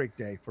great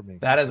day for me.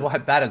 That is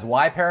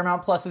why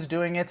Paramount Plus is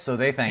doing it. So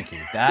they thank you.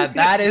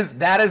 That is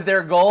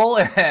their goal,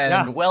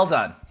 and well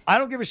done. I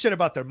don't give a shit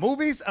about their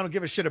movies. I don't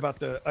give a shit about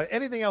the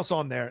anything else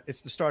on there.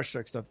 It's the Star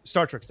Trek stuff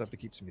that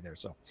keeps me there.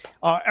 So,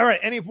 all right.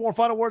 Any more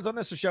final words on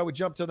this, or shall we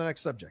jump to the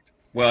next subject?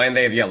 Well, and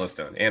they have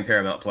Yellowstone, and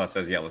Paramount Plus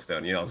has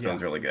Yellowstone.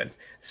 Yellowstone's really good.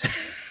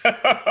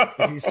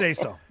 If you say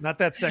so. Not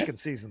that second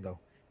season though.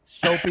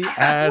 Soapy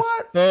as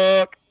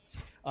fuck.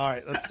 All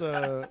right, let's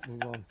move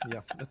on. Yeah,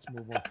 let's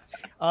move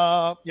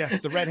on.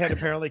 The redhead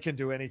apparently can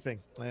do anything,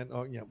 and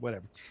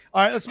whatever.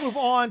 All right, let's move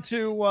on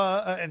to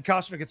and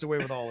Costner gets away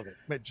with all of it.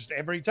 But just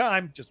every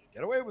time, just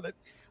get away with it.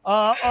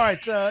 All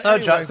right.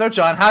 Anyway.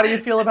 John, how do you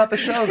feel about the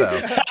show,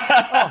 though?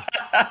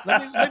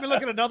 Let me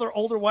look at another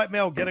older white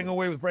male getting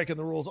away with breaking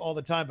the rules all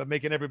the time, but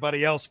making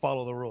everybody else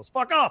follow the rules.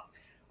 Fuck off.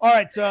 All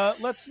right,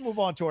 let's move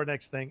on to our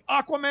next thing.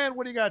 Aquaman,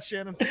 what do you got,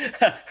 Shannon?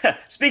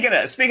 Speaking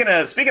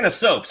of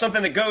soap,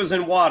 something that goes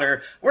in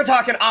water, we're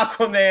talking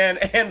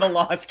Aquaman and the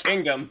Lost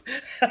Kingdom.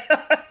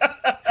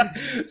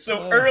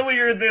 So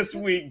earlier this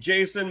week,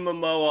 Jason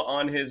Momoa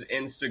on his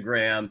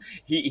Instagram,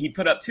 he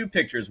put up two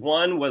pictures.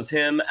 One was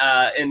him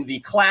in the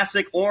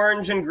classic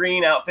orange and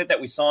green outfit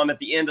that we saw him at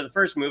the end of the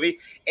first movie,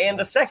 and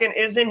the second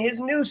is in his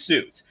new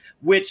suit,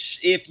 which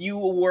if you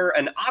were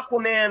an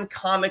Aquaman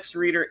comics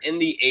reader in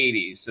the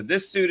 80s, so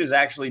this suit is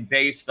actually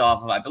based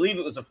off of, I believe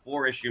it was a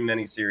 4-issue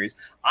miniseries.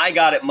 I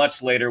got it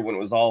much later when it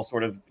was all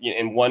sort of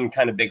in one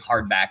kind of big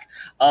hardback.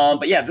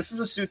 But yeah, this is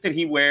a suit that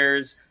he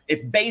wears.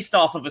 It's based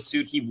off of a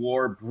suit he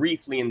wore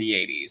briefly in the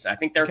 80s. I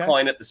think they're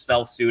calling it the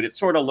stealth suit. It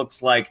sort of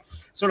looks like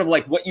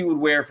what you would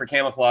wear for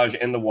camouflage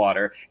in the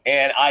water.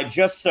 And I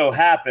just so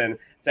happen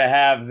to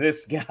have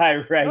this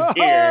guy right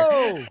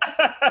here.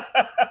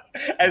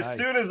 As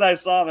soon as I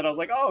saw that, I was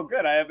like, oh,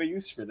 good, I have a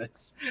use for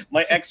this.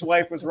 My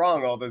ex-wife was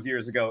wrong all those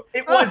years ago.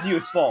 It was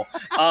useful.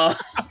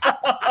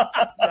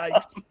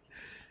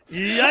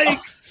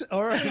 Yikes.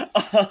 All right.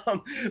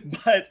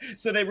 But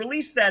so they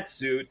released that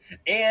suit,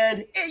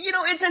 and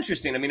it's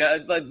interesting. I mean,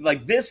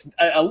 like this,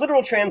 a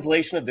literal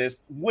translation of this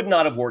would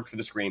not have worked for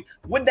the screen.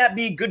 Would that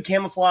be good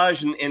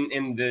camouflage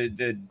in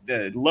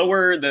the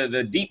lower,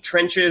 the deep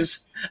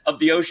trenches of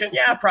the ocean?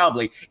 Yeah,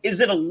 probably.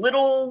 Is it a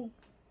little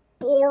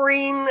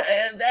boring?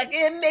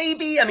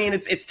 Maybe. I mean,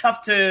 it's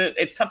tough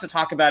to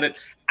talk about it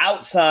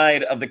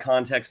outside of the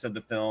context of the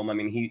film. I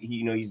mean,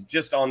 he's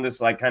just on this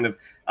like kind of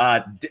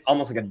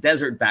almost like a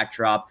desert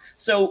backdrop.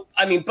 So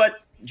I mean, but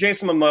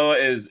Jason Momoa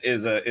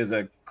is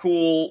a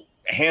cool,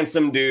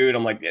 handsome dude.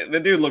 I'm like, the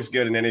dude looks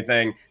good in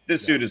anything.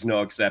 This suit is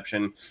no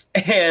exception.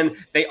 And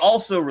they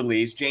also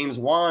released, James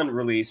Wan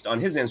released on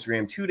his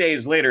Instagram 2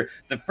 days later,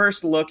 the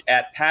first look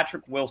at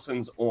Patrick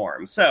Wilson's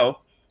Orm. So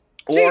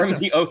Orm,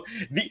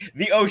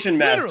 the Ocean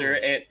Master.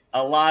 And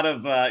a lot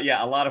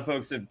of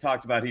folks have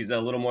talked about he's a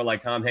little more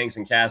like Tom Hanks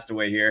in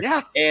Castaway here.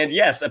 Yeah. And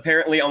yes,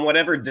 apparently on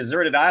whatever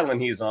deserted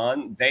island he's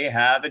on, they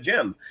have a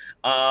gym.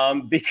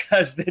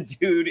 Because the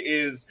dude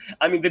is,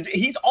 I mean,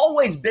 he's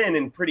always been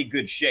in pretty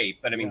good shape,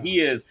 but I mean,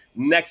 he is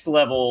next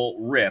level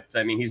ripped.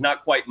 I mean, he's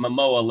not quite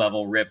Momoa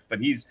level ripped,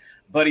 but he's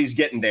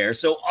getting there.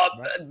 So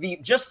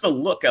just the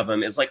look of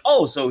him is like,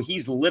 oh, so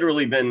he's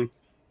literally been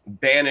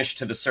banished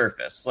to the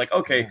surface. Like,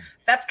 okay,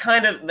 that's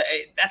kind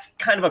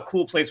of a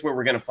cool place where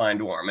we're going to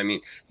find Orm. I mean,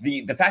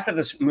 the fact that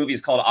this movie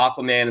is called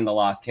Aquaman and the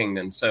Lost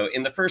Kingdom. So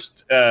in the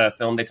first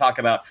film, they talk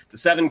about the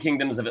 7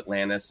 kingdoms of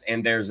Atlantis,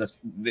 and there's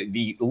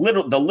the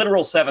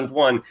literal 7th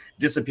one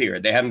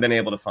disappeared. They haven't been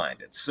able to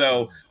find it.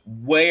 So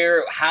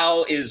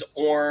how is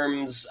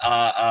Orm's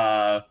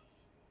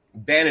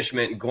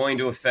banishment going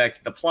to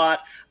affect the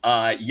plot?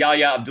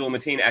 Yahya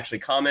Abdul-Mateen actually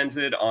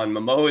commented on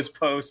Momoa's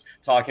post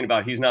talking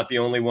about he's not the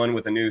only one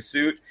with a new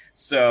suit.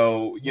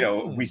 So,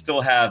 we still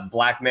have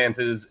Black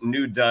Manta's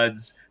new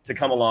duds to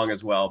come along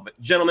as well. But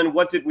gentlemen,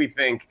 what did we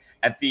think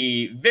at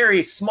the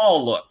very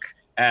small look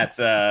at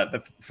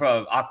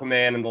from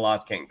Aquaman and the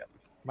Lost Kingdom?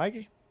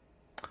 Mikey?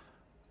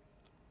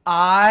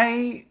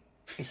 I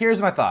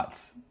here's my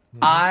thoughts.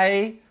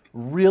 I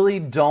really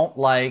don't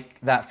like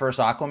that first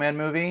Aquaman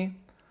movie,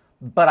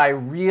 but I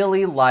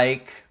really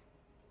like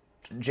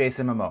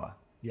Jason Momoa.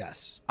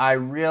 Yes. I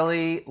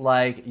really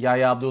like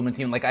Yahya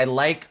Abdul-Mateen. Like I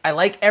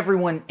like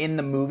everyone in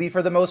the movie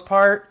for the most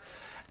part,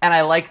 and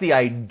I like the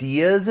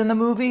ideas in the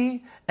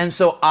movie, and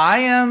so I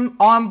am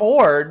on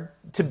board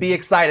to be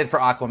excited for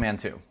Aquaman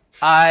 2.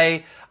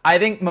 I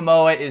think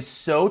Momoa is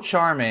so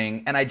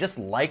charming, and I just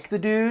like the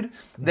dude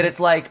that it's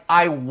like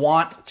I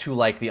want to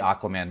like the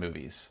Aquaman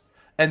movies.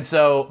 And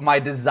so my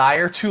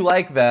desire to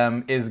like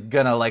them is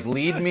gonna like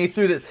lead me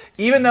through this.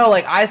 Even though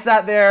like I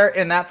sat there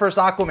in that first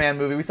Aquaman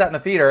movie, we sat in the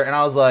theater and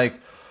I was like,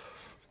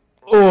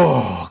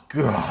 oh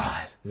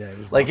God. Yeah,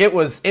 it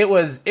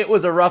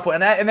was a rough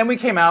one. And then we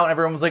came out and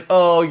everyone was like,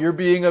 oh, you're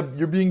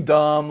being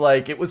dumb.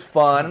 Like it was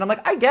fun. And I'm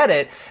like, I get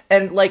it.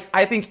 And like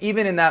I think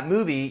even in that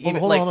movie,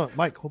 hold on,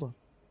 Mike, hold on.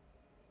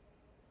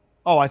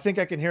 Oh, I think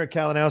I can hear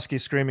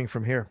Kalinowski screaming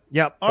from here.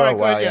 Yep. All right,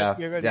 go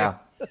ahead.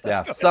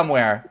 Yeah.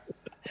 Somewhere.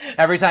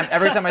 Every time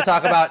I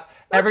talk about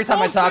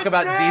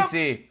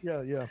DC.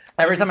 Yeah.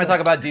 Every time I talk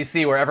about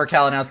DC, wherever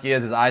Kalinowski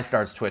is, his eye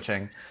starts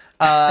twitching.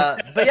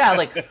 But yeah,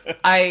 like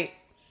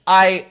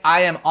I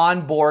am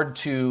on board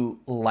to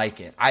like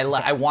it.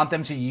 I want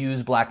them to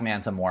use Black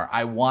Manta more.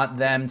 I want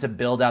them to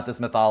build out this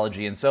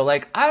mythology, and so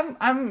like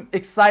I'm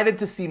excited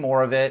to see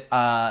more of it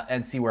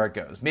and see where it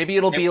goes. Maybe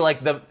it'll be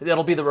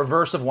the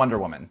reverse of Wonder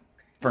Woman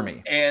for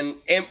me. And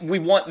we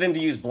want them to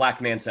use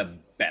Black Manta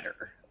better.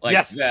 Like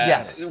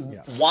yes.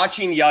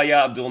 Watching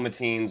Yahya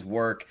Abdul-Mateen's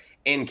work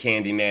in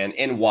Candyman,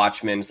 in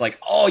Watchmen, it's like,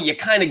 oh, you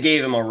kind of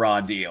gave him a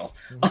raw deal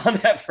on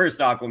that first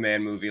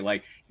Aquaman movie.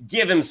 Like,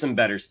 give him some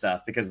better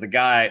stuff because the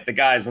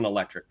guy's an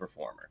electric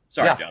performer.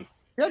 Sorry, John.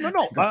 Yeah,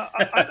 no.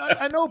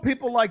 I know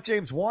people like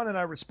James Wan, and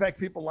I respect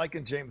people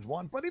liking James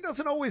Wan, but he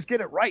doesn't always get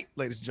it right,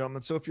 ladies and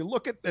gentlemen. So if you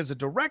look at as a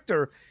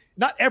director,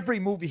 not every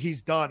movie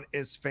he's done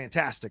is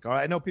fantastic. All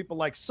right, I know people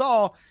like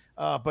Saw.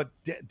 But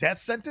Death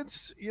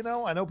Sentence,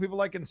 I know people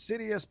like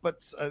Insidious,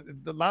 but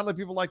a lot of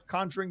people like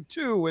Conjuring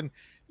 2, and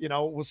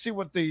we'll see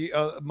what the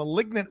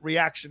Malignant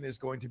reaction is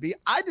going to be.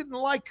 I didn't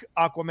like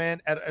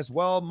Aquaman as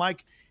well,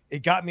 Mike.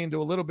 It got me into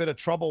a little bit of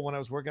trouble when I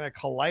was working at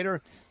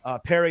Collider.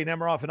 Perry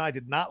Nemiroff and I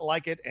did not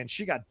like it, and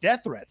she got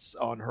death threats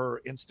on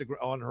her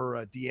Instagram, on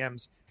her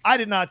DMs. I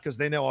did not, because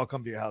they know I'll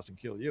come to your house and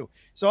kill you.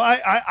 So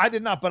I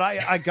did not, but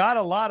I got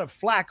a lot of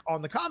flack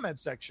on the comment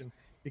section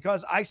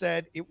because I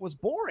said it was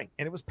boring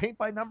and it was paint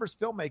by numbers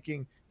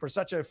filmmaking for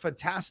such a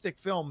fantastic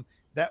film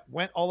that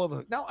went all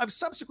over. Now, I've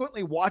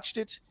subsequently watched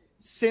it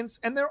since,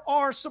 and there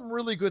are some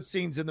really good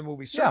scenes in the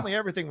movie. Certainly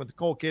everything with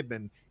Nicole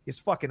Kidman is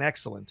fucking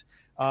excellent.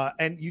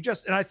 And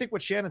I think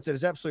what Shannon said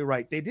is absolutely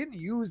right. They didn't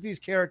use these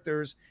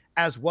characters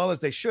as well as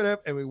they should have,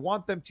 and we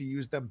want them to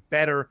use them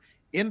better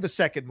in the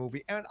second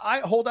movie. And I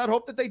hold out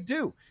hope that they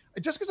do.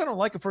 Just because I don't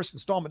like a first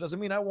installment doesn't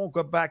mean I won't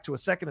go back to a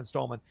second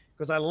installment,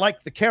 because I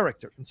like the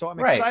character. And so I'm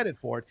excited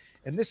for it.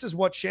 And this is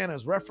what Shanna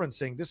is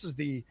referencing. This is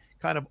the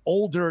kind of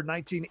older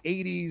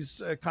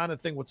 1980s kind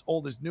of thing. What's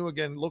old is new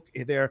again. Look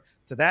there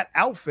to that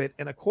outfit.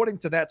 And according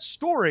to that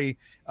story,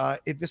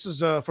 this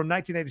is from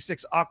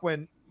 1986,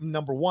 Aquaman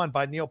 #1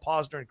 by Neil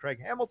Posner and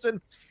Craig Hamilton.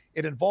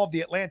 It involved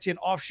the Atlantean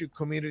offshoot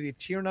community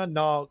Tirna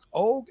Nog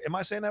Og. Am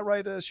I saying that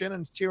right,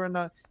 Shannon?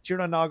 Tirna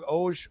Nog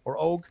Oj or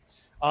Og.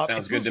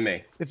 Sounds good to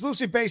me. It's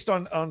loosely based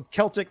on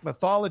Celtic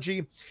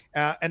mythology.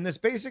 And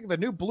the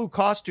new blue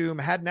costume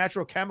had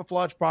natural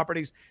camouflage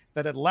properties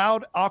that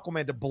allowed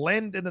Aquaman to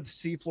blend into the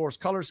seafloor's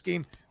color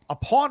scheme.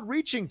 Upon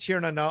reaching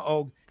Tirna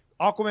Nog,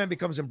 Aquaman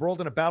becomes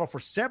embroiled in a battle for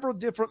several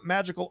different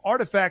magical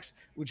artifacts,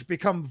 which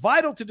become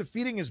vital to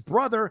defeating his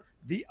brother,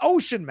 the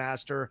Ocean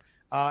Master.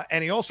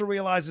 And he also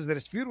realizes that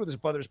his feud with his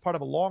brother is part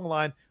of a long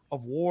line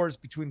of wars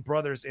between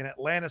brothers in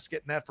Atlantis.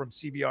 Getting that from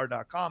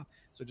CBR.com.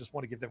 So just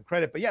want to give them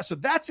credit. But yeah, so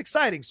that's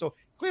exciting. So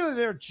clearly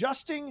they're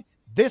adjusting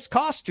this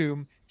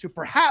costume to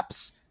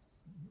perhaps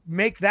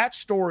make that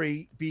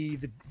story be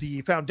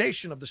the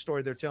foundation of the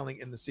story they're telling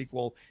in the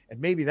sequel. And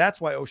maybe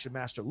that's why Ocean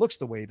Master looks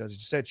the way he does. As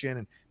you said,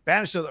 Shannon,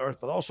 banished to the earth,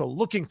 but also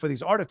looking for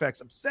these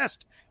artifacts,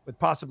 obsessed with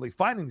possibly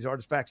finding these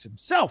artifacts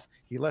himself.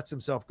 He lets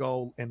himself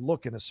go and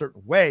look in a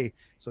certain way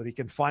so that he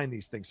can find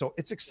these things. So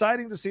it's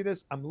exciting to see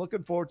this. I'm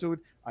looking forward to it.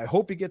 I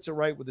hope he gets it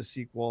right with the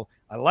sequel.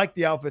 I like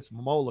the outfits.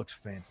 Momo looks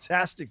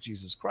fantastic.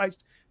 Jesus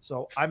Christ.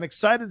 So I'm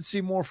excited to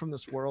see more from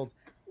this world.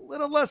 A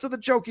little less of the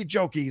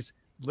jokies,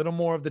 a little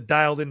more of the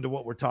dialed into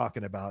what we're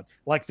talking about.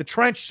 Like the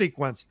trench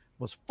sequence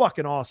was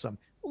fucking awesome.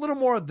 A little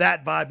more of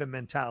that vibe and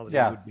mentality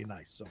would be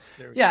nice. So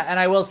and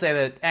I will say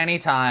that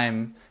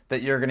anytime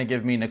that you're going to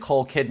give me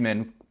Nicole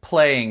Kidman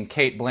playing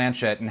Kate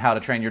Blanchett in How to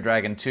Train Your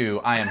Dragon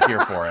 2, I am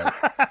here for it.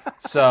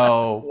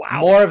 So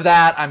more of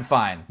that, I'm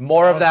fine.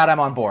 More of that, I'm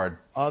on board.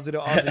 Ozzy.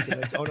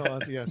 Oh no,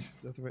 Ozzy. Yes.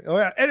 Oh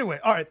yeah. Anyway,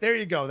 all right, there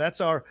you go.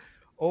 That's our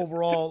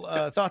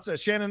overall thoughts.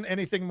 Shannon,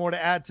 anything more to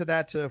add to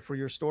that for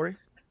your story?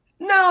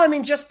 No, I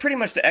mean, just pretty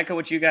much to echo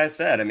what you guys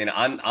said. I mean,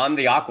 I'm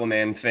the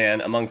Aquaman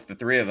fan amongst the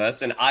three of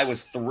us, and I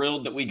was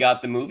thrilled that we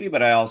got the movie,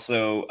 but I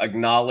also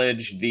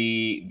acknowledge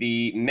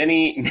the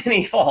many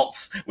many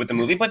faults with the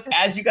movie. But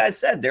as you guys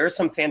said, there are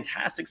some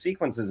fantastic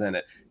sequences in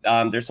it.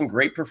 There's some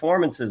great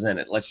performances in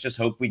it. Let's just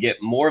hope we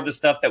get more of the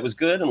stuff that was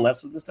good and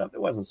less of the stuff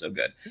that wasn't so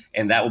good.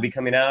 And that will be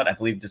coming out, I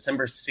believe,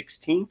 December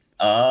 16th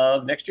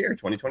of next year,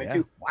 2022.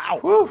 Yeah. Wow.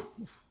 Woo.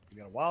 We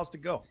got a while to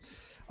go.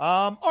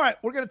 All right,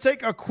 we're going to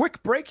take a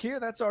quick break here.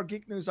 That's our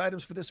geek news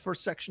items for this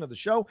first section of the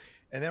show.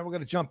 And then we're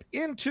going to jump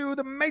into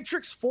the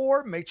Matrix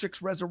 4,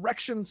 Matrix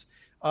Resurrections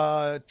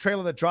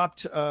trailer that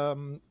dropped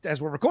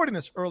as we're recording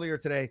this earlier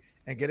today,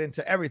 and get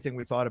into everything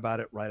we thought about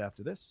it right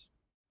after this.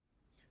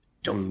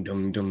 Dung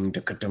dung dung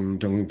ducka dung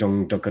dung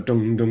dung ducka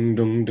dung dung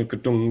dung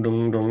ducka dung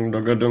dung dung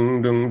ducka dung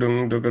dung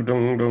dung ducka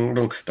dung dung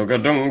dung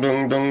ducka dung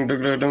dung dung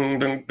ducka dung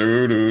dung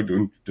do do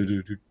do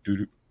do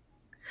do.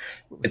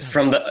 It's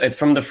from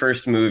the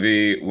first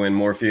movie when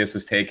Morpheus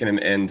has taken him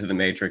into the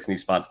Matrix and he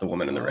spots the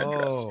woman in the red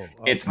dress.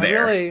 It's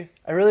there.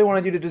 I really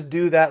wanted you to just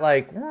do that,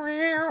 like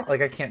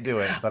I can't do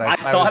it, but I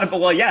thought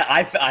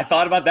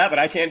about that, but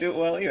I can't do it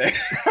well either.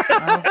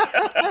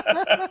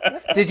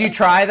 Did you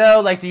try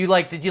though?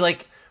 Did you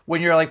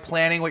when you're like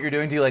planning what you're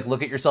doing, do you like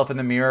look at yourself in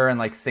the mirror and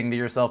like sing to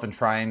yourself and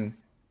try and?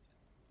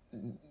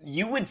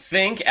 You would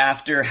think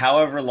after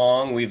however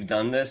long we've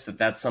done this that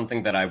that's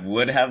something that I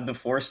would have the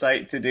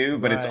foresight to do,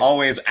 but It's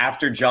always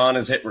after John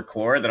has hit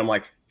record that I'm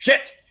like,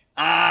 shit!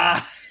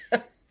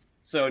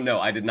 So no,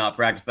 I did not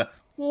practice the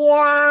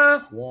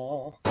wah,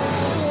 wah,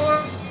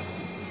 wah.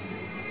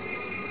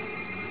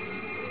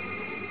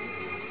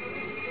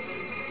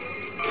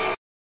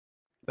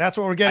 That's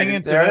what we're getting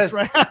into. That's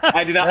right.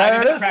 I did not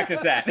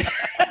practice that.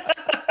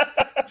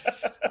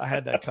 I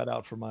had that cut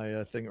out for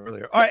my thing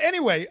earlier. All right.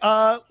 Anyway,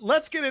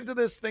 let's get into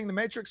this thing. The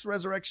Matrix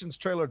Resurrections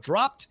trailer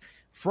dropped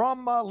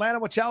from Lana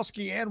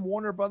Wachowski and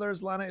Warner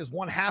Brothers. Lana is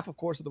one half, of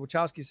course, of the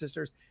Wachowski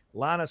sisters.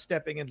 Lana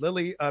stepping in,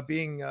 Lily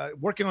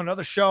working on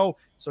another show,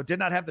 so did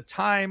not have the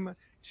time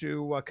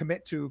to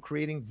commit to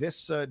creating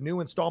this new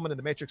installment in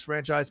the Matrix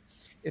franchise.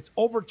 It's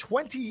over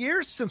 20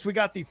 years since we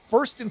got the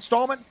first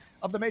installment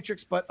of the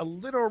Matrix, but a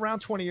little around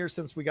 20 years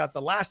since we got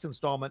the last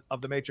installment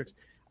of the Matrix.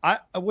 I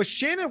was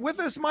Shannon with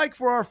us, Mike,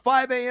 for our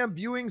 5 a.m.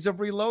 viewings of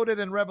Reloaded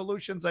and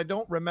Revolutions. I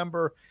don't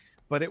remember,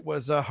 but it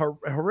was a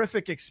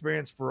horrific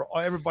experience for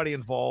everybody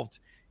involved,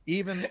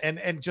 even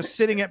and just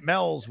sitting at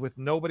Mel's with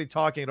nobody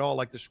talking at all,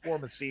 like the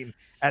shawarma scene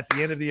at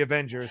the end of the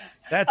Avengers.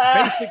 That's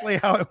basically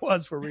how it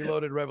was for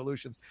Reloaded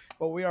Revolutions.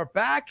 But we are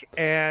back,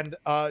 and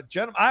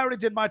gentlemen, I already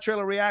did my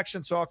trailer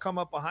reaction, so I'll come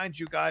up behind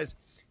you guys.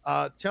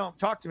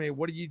 Talk to me.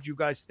 What do you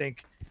guys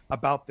think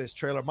about this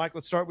trailer? Mike,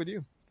 let's start with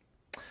you.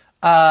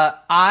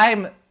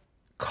 I'm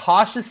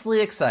cautiously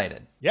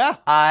excited. Yeah.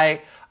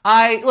 I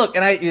look,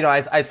 and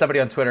as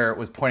somebody on Twitter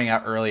was pointing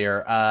out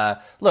earlier,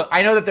 look,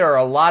 I know that there are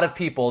a lot of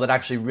people that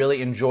actually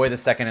really enjoy the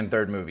second and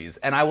third movies.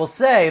 And I will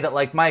say that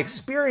like my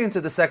experience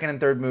of the second and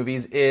third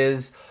movies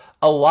is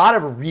a lot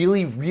of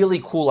really,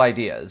 really cool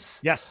ideas.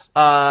 Yes.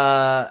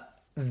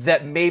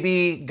 That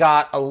maybe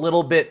got a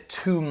little bit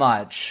too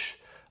much.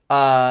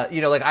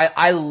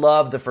 I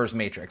love the first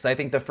Matrix. I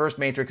think the first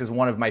Matrix is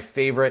one of my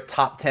favorite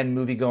top 10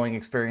 movie-going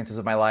experiences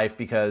of my life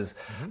because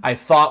I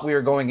thought we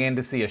were going in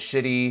to see a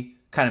shitty,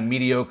 kind of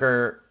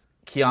mediocre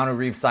Keanu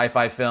Reeves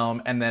sci-fi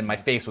film, and then my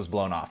face was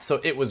blown off. So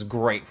it was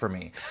great for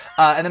me.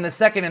 And then the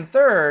second and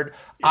third,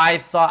 I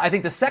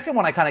think the second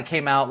one I kind of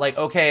came out like,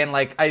 okay, and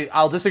like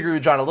I'll disagree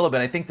with John a little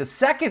bit. I think the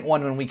second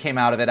one, when we came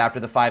out of it after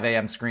the 5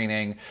 a.m.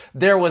 screening,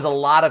 there was a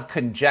lot of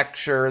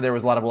conjecture. There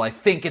was a lot of, well, I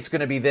think it's going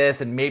to be this,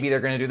 and maybe they're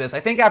going to do this.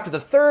 I think after the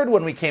third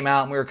one we came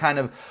out, and we were kind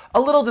of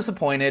a little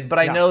disappointed, but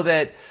I know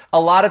that a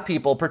lot of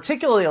people,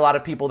 particularly a lot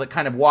of people that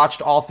kind of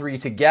watched all three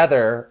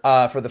together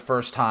for the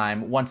first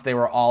time once they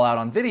were all out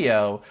on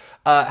video,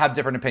 have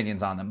different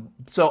opinions on them.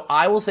 So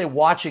I will say,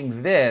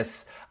 watching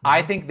this,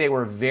 I think they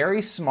were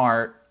very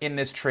smart in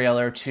this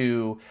trailer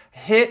to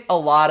hit a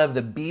lot of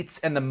the beats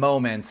and the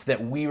moments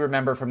that we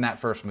remember from that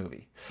first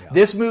movie.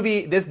 Yeah.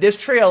 This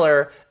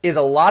trailer is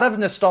a lot of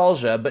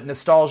nostalgia, but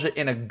nostalgia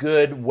in a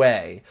good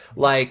way.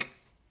 Like,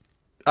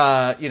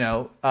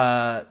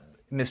 Mr.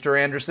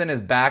 Anderson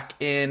is back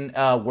in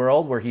a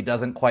world where he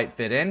doesn't quite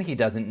fit in. He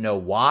doesn't know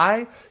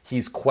why.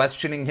 He's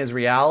questioning his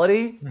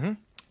reality.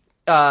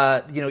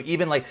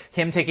 Even like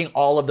him taking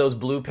all of those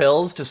blue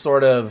pills to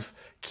sort of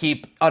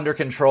keep under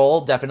control,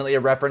 definitely a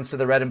reference to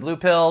the red and blue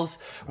pills.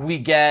 We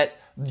get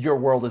your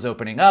world is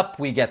opening up.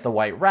 We get the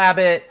White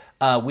Rabbit.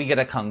 We get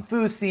a kung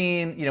fu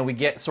scene.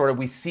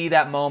 We see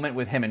that moment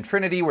with him and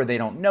Trinity where they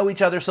don't know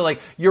each other. So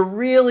like you're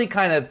really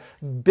kind of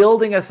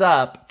building us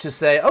up to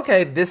say,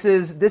 okay, this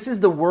is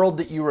the world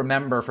that you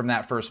remember from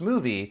that first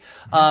movie.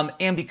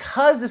 And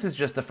because this is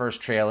just the first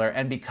trailer,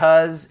 and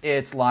because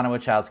it's Lana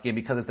Wachowski, and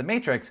because it's The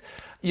Matrix,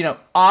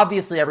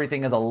 obviously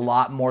everything is a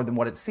lot more than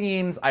what it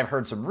seems. I've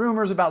heard some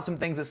rumors about some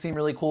things that seem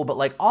really cool, but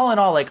like all in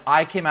all, like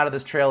I came out of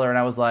this trailer and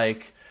I was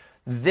like,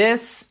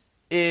 this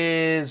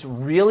is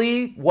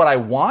really what I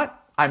want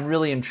I'm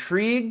really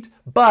intrigued,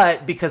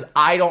 but because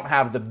I don't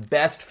have the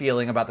best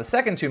feeling about the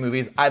second two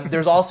movies,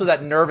 there's also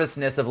that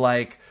nervousness of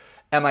like,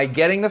 am I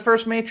getting the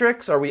first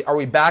Matrix? Are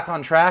we back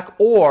on track,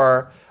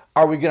 or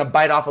are we going to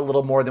bite off a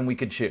little more than we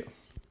could chew?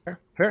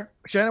 Fair.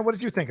 Shannon, what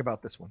did you think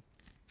about this one?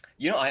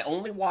 I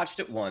only watched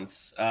it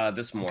once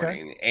this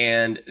morning,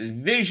 and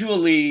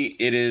visually,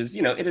 it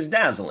is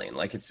dazzling.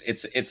 Like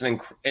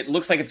it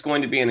looks like it's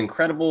going to be an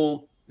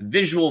incredible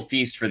visual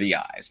feast for the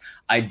eyes.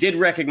 I did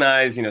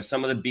recognize,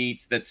 some of the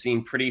beats that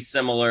seem pretty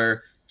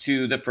similar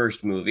to the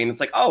first movie, and it's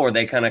like, oh, are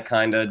they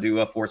kind of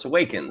do a Force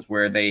Awakens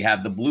where they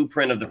have the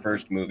blueprint of the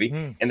first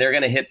movie, and they're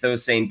going to hit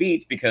those same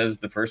beats because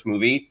the first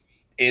movie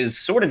is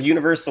sort of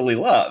universally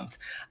loved.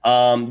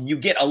 You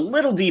get a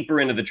little deeper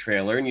into the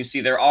trailer and you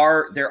see there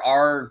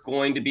are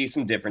going to be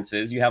some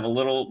differences. You have a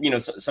little,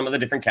 some of the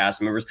different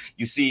cast members.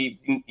 You see,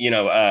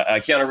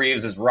 Keanu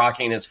Reeves is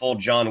rocking his full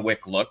John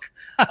Wick look.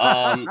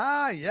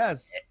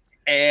 Yes.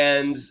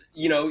 And,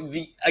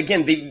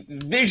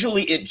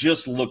 visually, it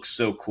just looks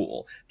so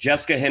cool.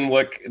 Jessica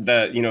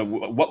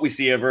Henwick, what we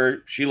see of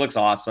her, she looks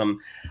awesome.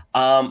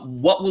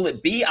 What will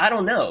it be? I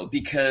don't know,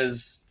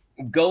 because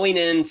going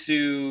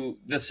into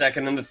the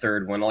second and the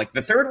third one, like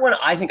the third one,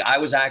 I think I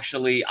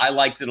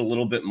liked it a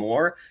little bit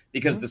more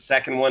because the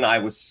second one I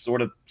was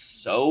sort of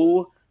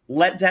so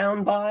let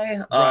down by.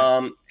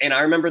 Right. And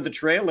I remember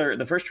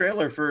the first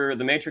trailer for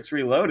The Matrix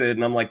Reloaded,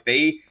 and I'm like,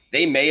 they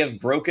may have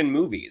broken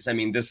movies. I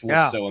mean, this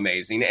looks so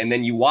amazing. And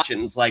then you watch it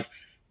and it's like,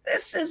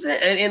 this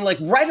isn't, and like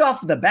right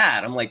off the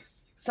bat, I'm like,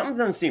 something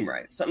doesn't seem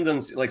right.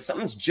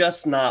 Something's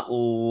just not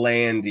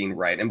landing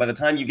right. And by the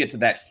time you get to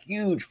that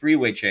huge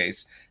freeway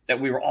chase that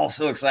we were all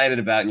so excited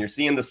about, and you're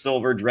seeing the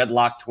silver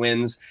dreadlock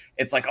twins,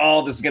 it's like,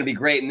 oh, this is going to be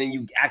great. And then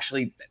you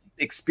actually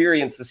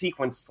experience the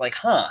sequence. It's like,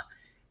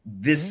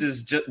 this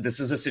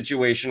is a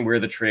situation where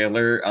the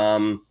trailer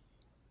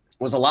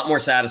was a lot more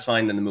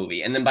satisfying than the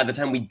movie. And then by the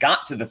time we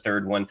got to the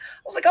third one, I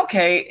was like,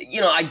 okay,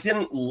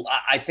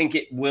 I think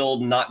it will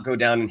not go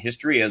down in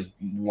history as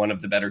one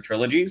of the better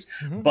trilogies,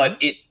 but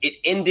it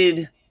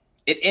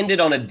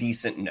ended on a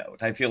decent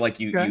note. I feel like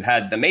you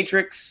had The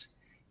Matrix,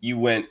 you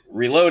went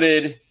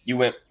Reloaded, you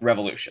went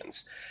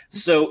Revolutions.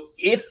 So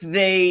if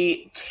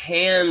they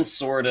can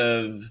sort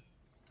of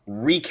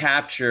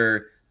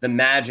recapture the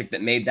magic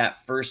that made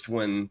that first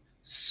one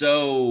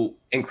so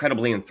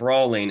incredibly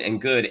enthralling and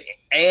good,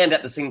 and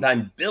at the same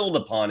time build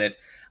upon it,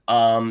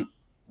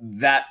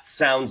 that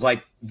sounds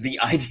like the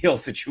ideal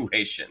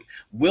situation.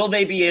 Will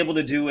they be able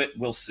to do it?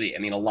 We'll see. I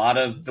mean, a lot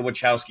of the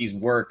Wachowskis'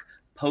 work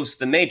post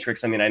The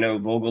Matrix. I mean, I know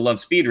Vogel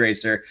loves Speed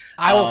Racer.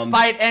 I will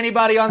fight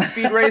anybody on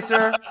Speed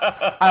Racer.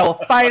 I will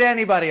fight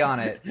anybody on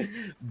it.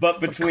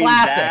 But between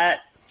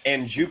that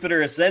and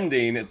Jupiter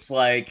Ascending, it's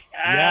like,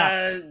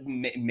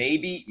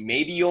 maybe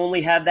you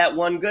only had that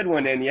one good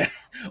one in you,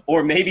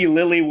 or maybe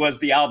Lily was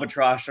the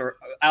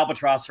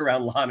albatross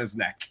around Lana's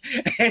neck,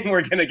 and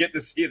we're gonna get to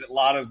see that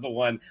Lana's the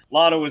one.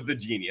 Lana was the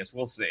genius.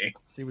 We'll see.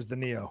 She was the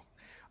Neo.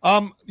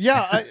 I'll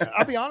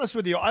be honest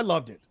with you. I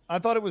loved it. I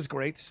thought it was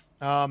great.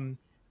 I'm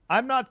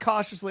not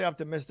cautiously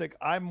optimistic.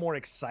 I'm more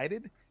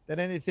excited than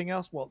anything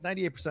else. Well,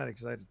 98%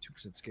 excited,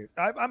 2% scared.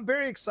 I'm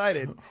very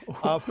excited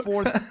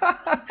for.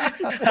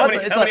 How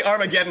many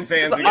Armageddon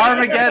fans? It's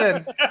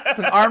Armageddon. It's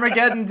an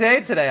Armageddon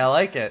day today. I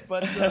like it.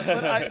 But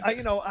I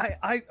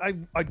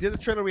did a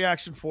trailer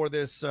reaction for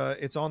this.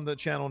 It's on the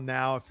channel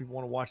now if people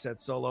want to watch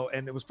that solo,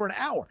 and it was for an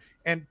hour.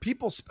 And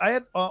I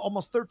had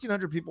almost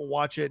 1,300 people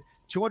watch it.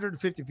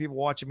 250 people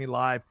watching me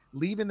live,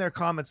 leaving their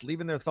comments,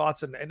 leaving their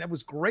thoughts. And it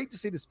was great to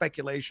see the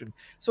speculation.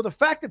 So the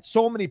fact that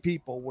so many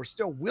people were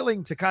still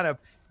willing to kind of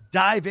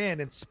dive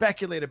in and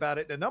speculate about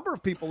it. And a number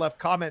of people left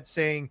comments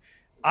saying,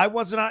 I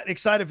was not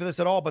excited for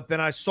this at all, but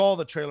then I saw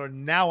the trailer.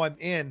 Now I'm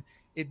in.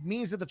 It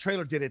means that the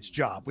trailer did its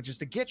job, which is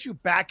to get you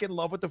back in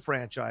love with the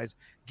franchise,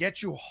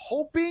 get you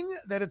hoping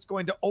that it's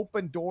going to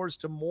open doors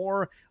to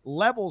more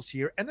levels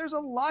here. And there's a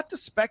lot to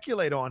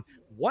speculate on.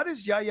 What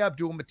is Yahya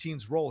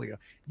Abdul-Mateen's role here?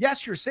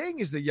 Yes, you're saying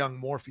he's the young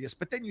Morpheus,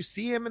 but then you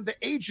see him in the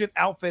agent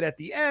outfit at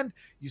the end.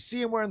 You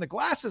see him wearing the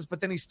glasses,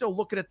 but then he's still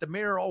looking at the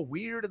mirror all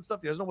weird and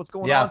stuff. He doesn't know what's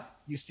going on.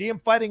 You see him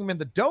fighting him in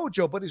the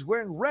dojo, but he's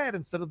wearing red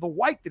instead of the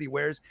white that he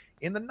wears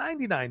in the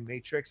 99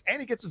 Matrix. And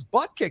he gets his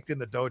butt kicked in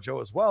the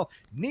dojo as well.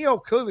 Neo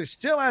clearly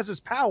still has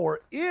his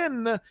power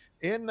in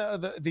Zion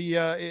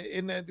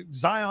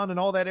and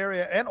all that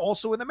area, and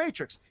also in the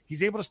Matrix.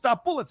 He's able to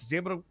stop bullets. He's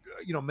able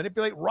to,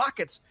 manipulate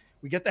rockets.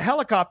 We get the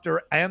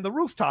helicopter and the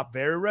rooftop,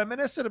 very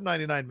reminiscent of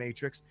 99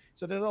 Matrix.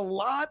 So there's a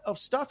lot of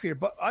stuff here,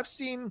 but I've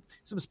seen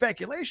some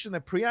speculation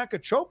that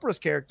Priyanka Chopra's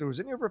character, who's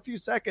in here for a few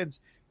seconds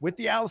with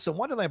the Alice in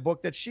Wonderland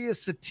book, that she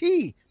is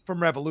Sati from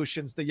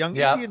Revolutions, the young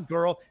Indian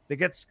girl that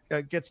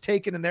gets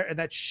taken in there, and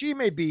that she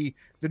may be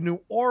the new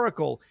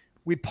Oracle.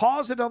 We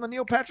paused it on the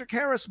Neil Patrick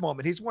Harris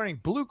moment. He's wearing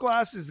blue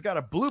glasses. He's got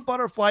a blue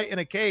butterfly in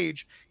a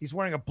cage. He's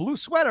wearing a blue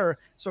sweater.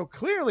 So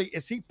clearly,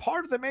 is he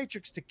part of the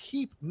Matrix to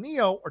keep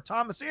Neo or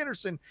Thomas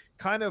Anderson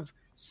kind of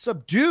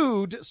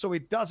subdued so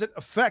it doesn't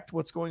affect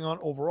what's going on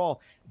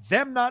overall?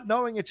 Them not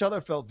knowing each other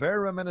felt very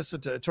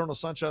reminiscent to Eternal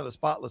Sunshine of the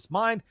Spotless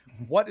Mind.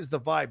 What is the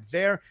vibe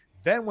there?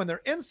 Then when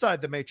they're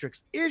inside the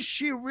Matrix, is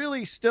she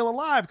really still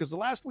alive? Because the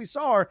last we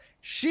saw her,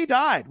 she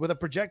died with a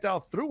projectile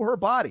through her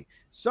body.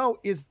 So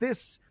is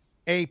this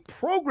a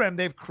program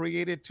they've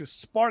created to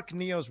spark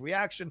Neo's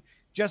reaction?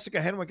 Jessica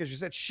Henwick, as you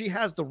said, she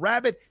has the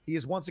rabbit. He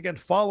is once again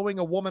following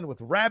a woman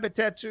with rabbit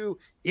tattoo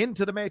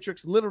into the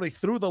Matrix, literally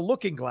through the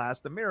looking glass,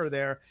 the mirror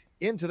there,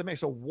 into the Matrix.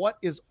 So what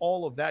is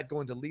all of that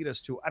going to lead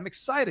us to? I'm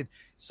excited.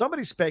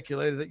 Somebody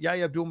speculated that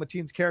Yahya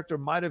Abdul-Mateen's character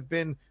might have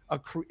been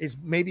is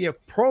maybe a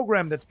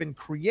program that's been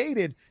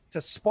created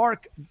to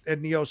spark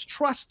Neo's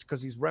trust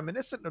because he's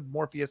reminiscent of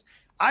Morpheus.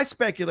 I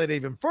speculated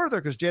even further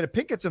because Jada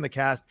Pinkett's in the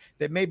cast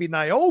that maybe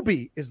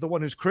Niobe is the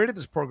one who's created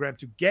this program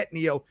to get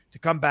Neo to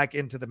come back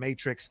into the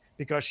Matrix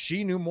because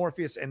she knew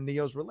Morpheus and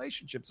Neo's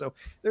relationship. So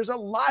there's a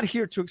lot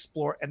here to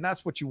explore, and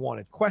that's what you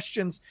wanted.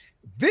 Questions,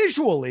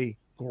 visually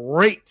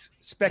great,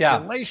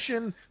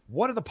 speculation. Yeah.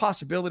 What are the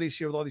possibilities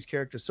here with all these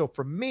characters? So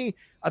for me,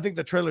 I think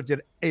the trailer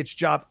did its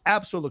job.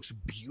 Absolutely looks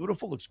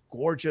beautiful, looks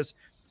gorgeous.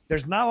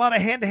 There's not a lot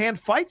of hand-to-hand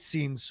fight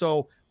scenes.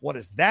 So what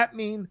does that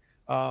mean?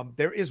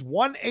 There is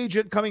one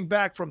agent coming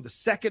back from the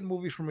second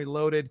movie from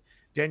Reloaded.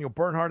 Daniel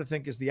Bernhardt, I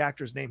think, is the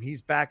actor's name.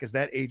 He's back as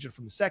that agent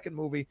from the second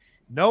movie.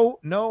 No,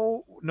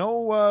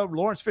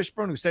 Lawrence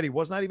Fishburne, who said he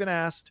was not even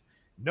asked.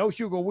 No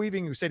Hugo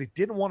Weaving, who said he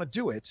didn't want to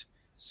do it.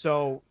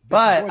 So,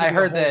 but I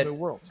heard that.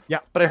 Yeah,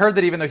 but I heard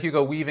that even though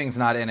Hugo Weaving's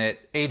not in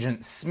it,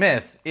 Agent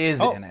Smith is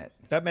in it.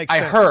 That makes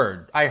sense.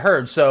 I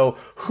heard. So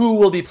who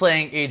will be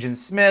playing Agent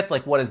Smith?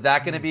 Like, what is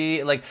that going to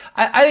be? Like,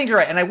 I think you're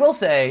right. And I will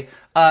say,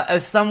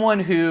 as someone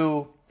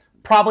who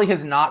probably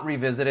has not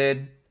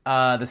revisited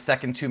the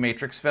second two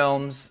Matrix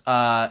films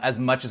as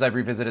much as I've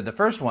revisited the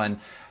first one,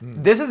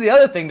 this is the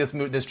other thing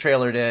this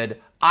trailer did.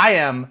 I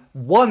am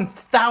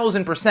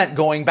 1,000%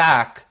 going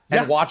back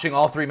and watching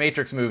all three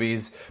Matrix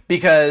movies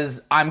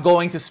because I'm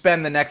going to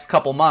spend the next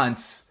couple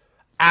months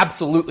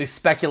absolutely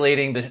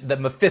speculating the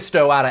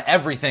Mephisto out of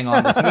everything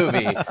on this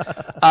movie.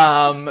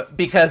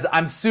 Because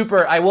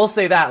I will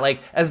say that,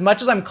 like, as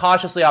much as I'm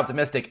cautiously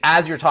optimistic,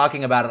 as you're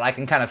talking about it, I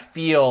can kind of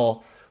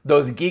feel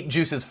those geek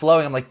juices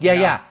flowing. I'm like,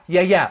 yeah.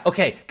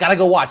 Okay, gotta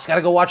go watch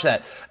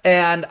that.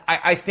 And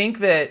I think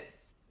that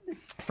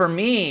for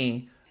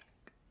me,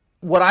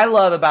 what I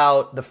love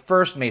about the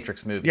first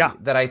Matrix movie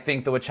that I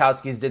think the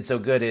Wachowskis did so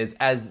good is,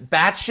 as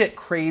batshit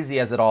crazy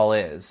as it all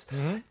is,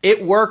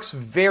 it works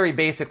very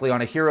basically on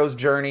a hero's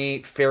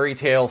journey fairy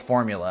tale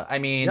formula. I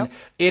mean,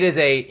 it is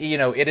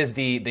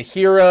the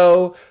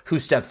hero who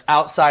steps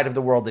outside of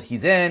the world that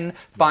he's in,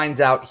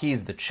 finds out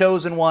he's the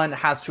chosen one,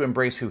 has to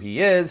embrace who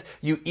he is.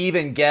 You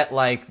even get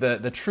like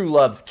the true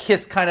love's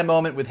kiss kind of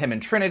moment with him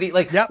and Trinity.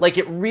 Like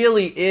it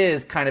really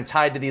is kind of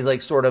tied to these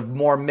like sort of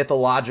more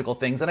mythological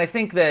things. And I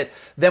think that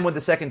then with the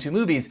second two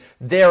movies,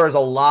 there is a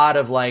lot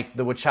of like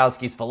the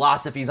Wachowskis'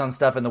 philosophies on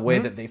stuff and the way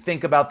that they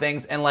think about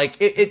things, and like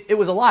it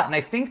was a lot. And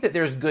I think that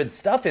there's good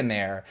stuff in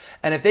there,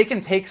 and if they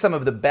can take some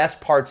of the best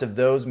parts of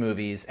those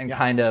movies and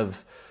kind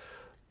of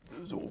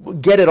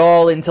get it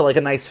all into like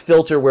a nice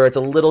filter where it's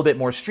a little bit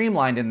more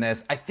streamlined in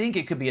this, I think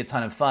it could be a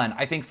ton of fun.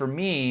 I think for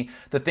me,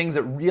 the things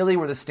that really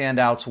were the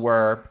standouts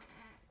were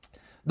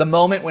the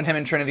moment when him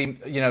and Trinity,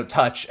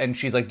 touch, and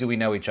she's like, do we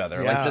know each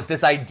other? Like, just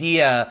this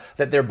idea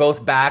that they're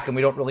both back, and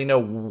we don't really know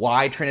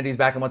why Trinity's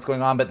back and what's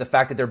going on, but the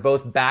fact that they're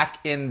both back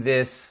in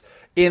this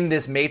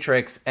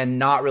Matrix and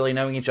not really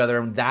knowing each other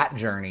and that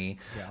journey.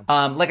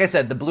 Like I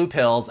said, the blue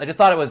pills, I just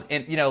thought it was,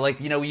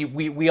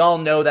 we all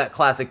know that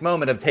classic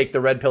moment of take the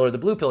red pill or the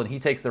blue pill, and he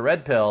takes the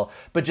red pill,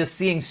 but just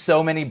seeing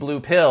so many blue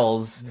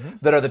pills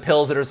that are the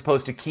pills that are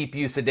supposed to keep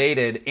you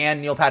sedated,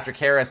 and Neil Patrick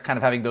Harris kind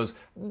of having those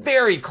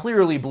very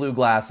clearly blue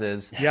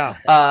glasses.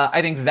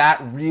 I think that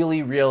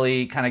really,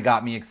 really kind of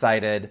got me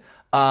excited.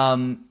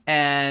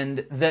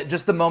 And that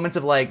just the moments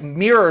of like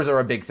mirrors are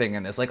a big thing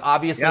in this. Like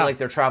obviously like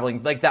they're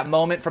traveling, like that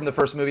moment from the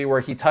first movie where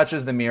he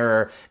touches the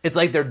mirror, it's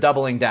like they're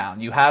doubling down.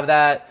 You have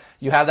that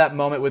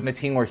moment with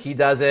Mateen where he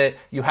does it.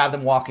 You have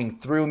them walking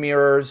through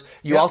mirrors.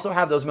 You also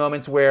have those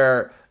moments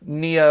where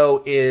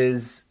Neo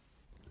is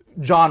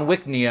John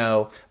Wick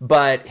Neo,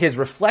 but his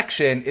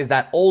reflection is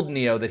that old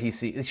Neo that he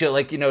sees. So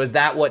like, is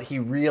that what he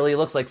really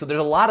looks like? So there's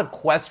a lot of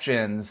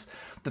questions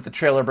that the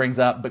trailer brings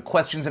up, but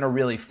questions in a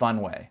really fun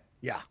way.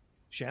 Yeah.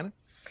 Shannon?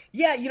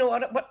 Yeah,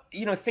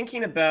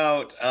 thinking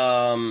about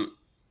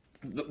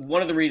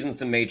one of the reasons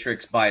The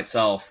Matrix by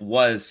itself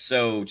was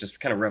so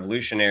just kind of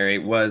revolutionary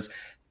was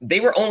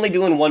they were only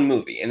doing one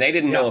movie and they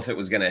didn't know if it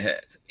was going to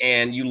hit.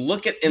 And you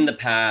look at in the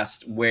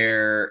past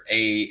where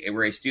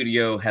a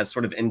studio has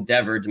sort of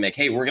endeavored to make,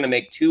 hey, we're going to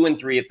make 2 and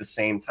 3 at the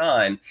same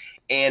time.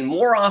 And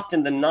more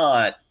often than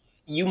not,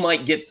 you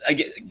might get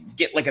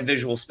like a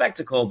visual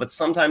spectacle, but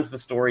sometimes the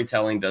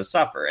storytelling does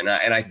suffer. And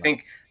I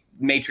think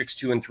Matrix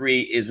 2 and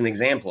 3 is an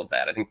example of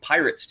that. I think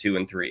Pirates 2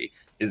 and 3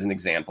 is an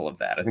example of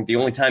that. I think the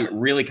only time it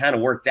really kind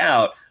of worked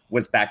out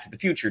was Back to the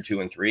Future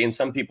 2 and 3, and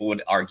some people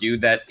would argue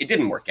that it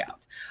didn't work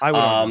out. I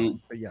would,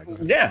 but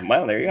yeah.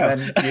 Well, there you go.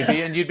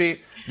 And you'd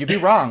be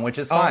wrong, which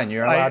is fine.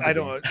 You're allowed. I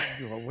don't.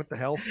 What the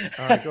hell?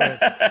 All right, go ahead.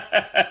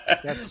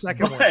 That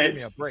second one, give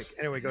me a break.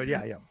 Anyway, go.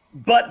 Yeah.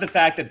 But the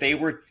fact that they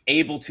were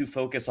able to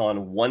focus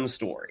on one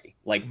story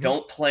Like,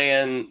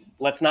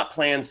 let's not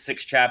plan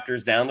 6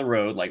 chapters down the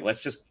road. Like,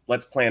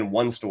 let's plan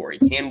one story.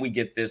 Can we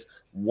get this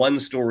one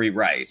story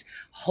right?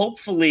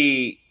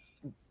 Hopefully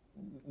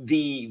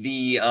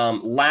the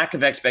lack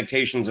of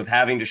expectations of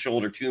having to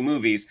shoulder 2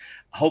 movies,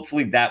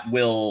 hopefully that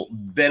will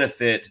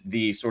benefit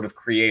the sort of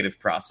creative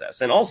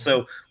process. And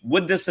also,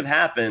 would this have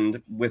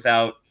happened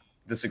without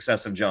the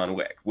success of John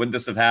Wick? Would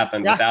this have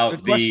happened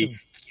without the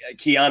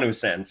Keanu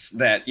sense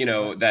that,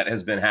 that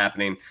has been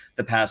happening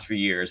the past few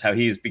years, how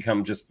he's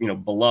become just,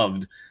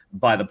 beloved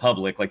by the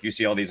public? Like, you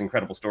see all these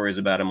incredible stories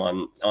about him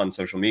on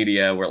social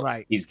media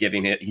where he's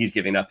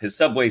giving up his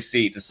subway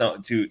seat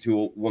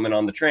to a woman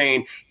on the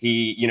train.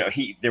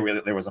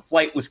 There was a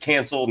flight was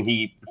canceled and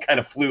he kind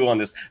of flew on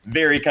this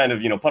very kind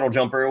of, puddle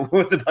jumper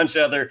with a bunch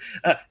of other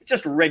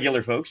just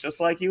regular folks,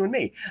 just like you and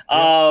me.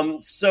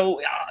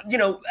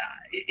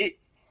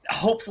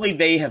 Hopefully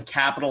they have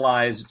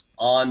capitalized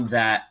on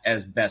that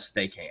as best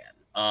they can.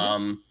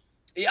 I'm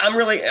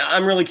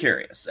really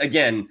curious.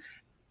 Again,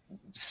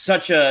 I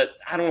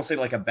don't want to say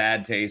like a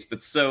bad taste, but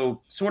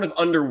so sort of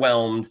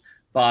underwhelmed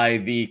by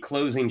the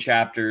closing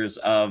chapters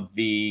of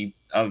the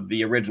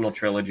original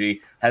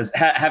trilogy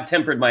have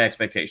tempered my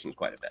expectations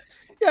quite a bit.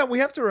 Yeah, we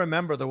have to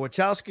remember the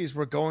Wachowskis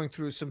were going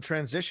through some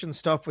transition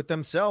stuff with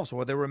themselves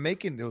while they were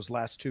making those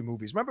last 2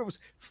 movies. Remember, it was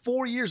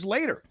 4 years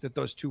later that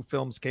those 2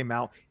 films came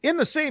out in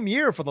the same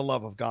year, for the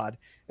love of God.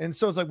 And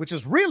so it's like, which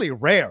is really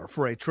rare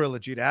for a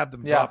trilogy to have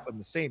them drop in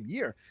the same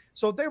year.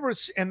 So they were,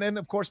 and then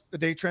of course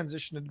they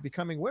transitioned into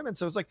becoming women.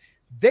 So it's like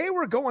they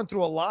were going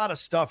through a lot of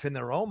stuff in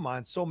their own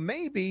minds. So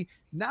maybe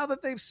now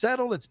that they've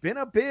settled, it's been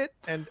a bit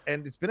and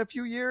it's been a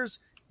few years,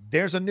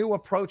 there's a new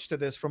approach to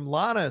this from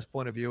Lana's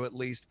point of view, at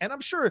least. And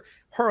I'm sure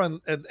her and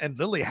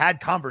Lily had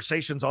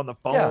conversations on the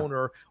phone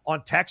or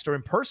on text or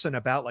in person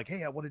about like,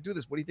 hey, I want to do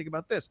this. What do you think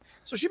about this?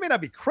 So she may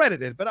not be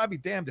credited, but I'd be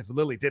damned if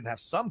Lily didn't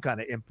have some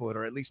kind of input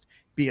or at least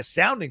be a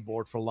sounding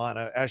board for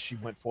Lana as she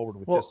went forward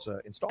with this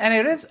installment.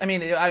 And it is,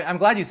 I'm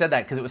glad you said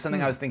that because it was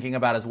something I was thinking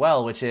about as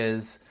well, which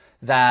is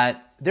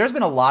that there's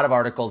been a lot of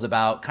articles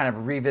about kind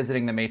of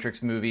revisiting the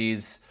Matrix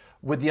movies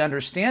with the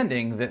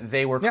understanding that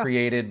they were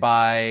created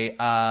by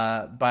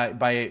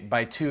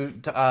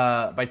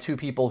two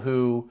people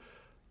who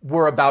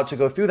were about to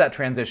go through that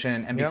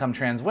transition and become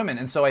trans women.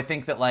 And so I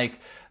think that like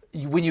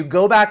when you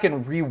go back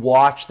and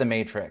rewatch The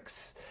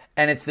Matrix,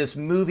 and it's this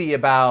movie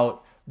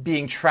about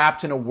being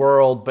trapped in a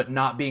world but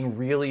not being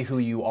really who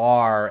you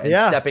are and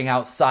stepping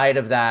outside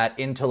of that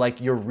into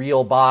like your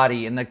real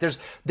body, and like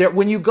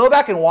when you go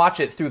back and watch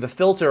it through the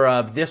filter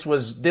of this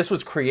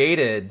was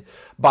created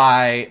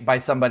by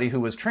somebody who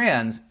was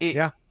trans,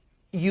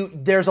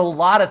 there's a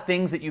lot of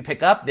things that you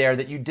pick up there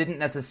that you didn't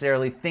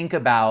necessarily think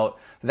about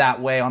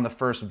that way on the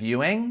first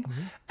viewing.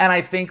 And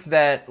I think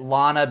that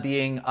Lana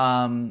being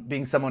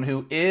someone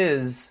who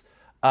is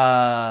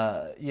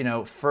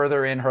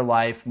further in her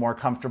life, more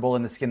comfortable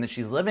in the skin that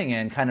she's living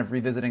in, kind of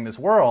revisiting this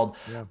world,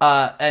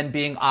 and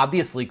being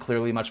obviously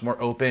clearly much more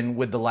open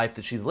with the life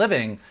that she's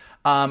living.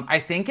 I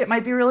think it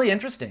might be really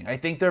interesting. I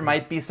think there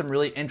might be some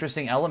really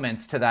interesting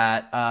elements to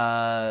that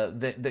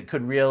that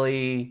could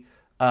really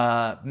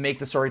make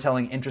the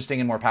storytelling interesting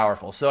and more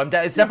powerful. So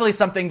it's definitely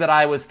something that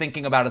I was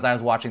thinking about as I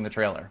was watching the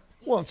trailer.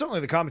 Well, and certainly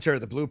the commentary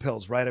of the blue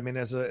pills, right? I mean,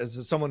 as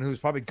someone who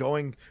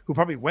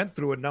probably went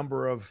through a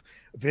number of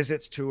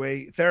visits to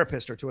a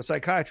therapist or to a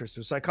psychiatrist,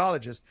 to a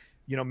psychologist,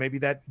 maybe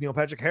that Neil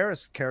Patrick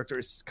Harris character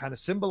is kind of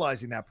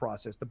symbolizing that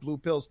process. The blue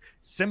pills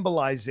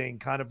symbolizing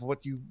kind of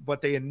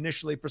what they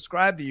initially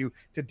prescribe to you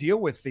to deal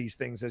with these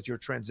things as you're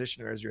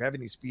transitioning, as you're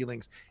having these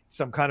feelings,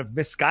 some kind of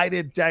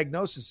misguided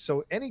diagnosis.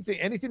 So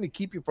anything to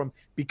keep you from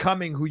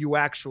becoming who you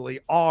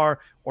actually are,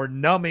 or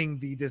numbing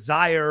the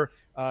desire,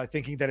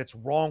 thinking that it's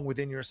wrong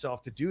within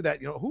yourself to do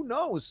that. Who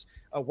knows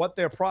what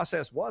their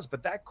process was,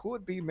 but that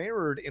could be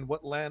mirrored in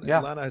what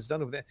Lana has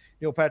done with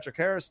Neil Patrick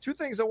Harris. 2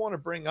 things I want to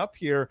bring up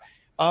here.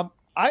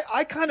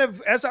 I kind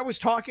of, as I was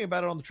talking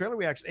about it on the trailer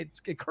reaction, it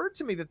occurred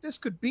to me that this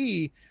could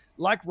be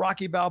like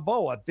Rocky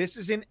Balboa. This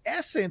is in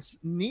essence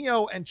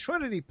Neo and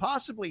Trinity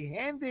possibly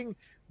handing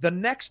the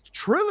next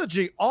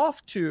trilogy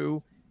off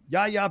to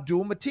Yahya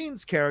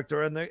Abdul-Mateen's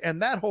character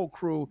and that whole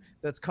crew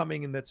that's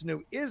coming and that's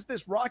new. Is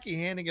this Rocky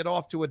handing it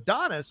off to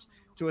Adonis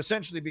to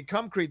essentially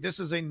become Creed? This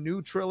is a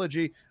new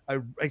trilogy,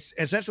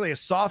 essentially a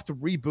soft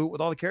reboot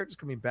with all the characters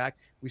coming back.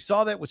 We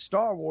saw that with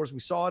Star Wars. We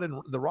saw it in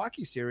the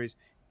Rocky series.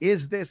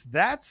 Is this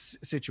that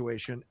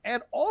situation?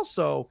 And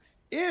also,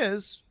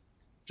 is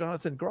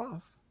Jonathan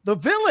Groff the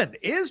villain?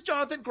 Is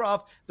Jonathan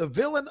Groff the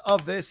villain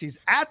of this? He's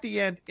at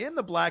the end in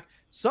the black.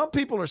 Some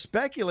people are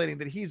speculating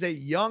that he's a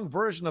young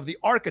version of the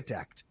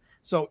Architect.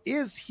 So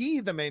is he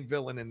the main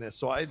villain in this?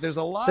 So there's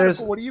a lot of,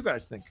 what do you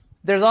guys think?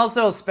 There's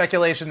also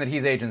speculation that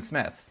he's Agent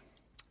Smith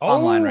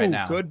online right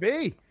now. Could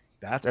be.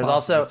 There's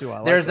also too.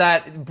 There's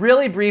that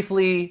really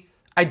briefly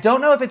I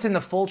don't know if it's in the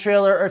full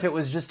trailer or if it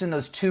was just in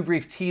those 2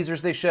 brief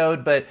teasers they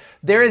showed, but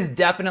there is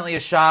definitely a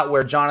shot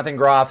where Jonathan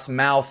Groff's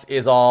mouth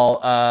is all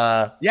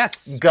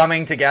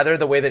gumming together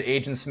the way that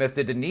Agent Smith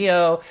did to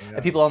Neo. Yeah.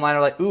 And people online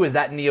are like, ooh, is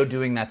that Neo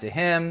doing that to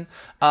him?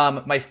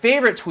 My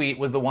favorite tweet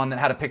was the one that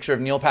had a picture of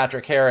Neil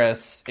Patrick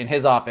Harris in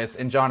his office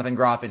and Jonathan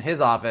Groff in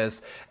his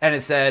office, and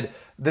it said,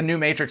 the new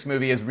Matrix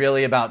movie is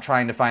really about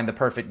trying to find the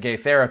perfect gay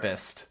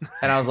therapist.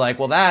 And I was like,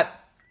 well,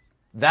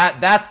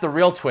 that's the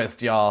real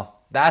twist, y'all.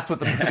 That's what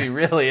the movie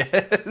really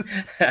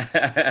is.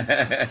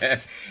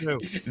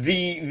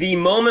 The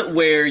moment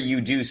where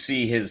you do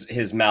see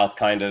his mouth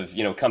kind of,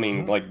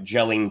 coming like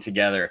gelling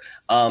together,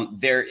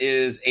 there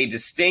is a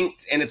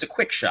distinct, and it's a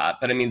quick shot,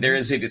 but I mean, there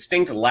is a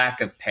distinct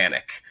lack of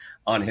panic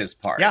on his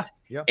part. Yeah.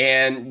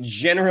 And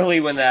generally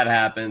when that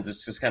happens,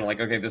 it's just kind of like,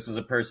 okay, this is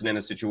a person in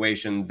a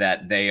situation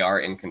that they are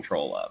in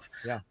control of.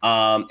 Yeah.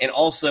 And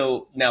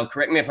also, now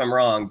correct me if I'm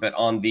wrong, but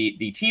on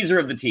the teaser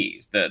of the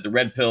tease, the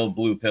red pill,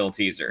 blue pill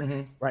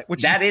teaser, right?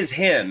 That is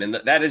him, and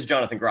that is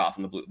Jonathan Groff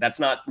in the blue. That's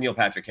not Neil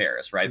Patrick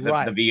Harris, right?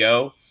 The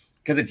VO,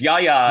 because it's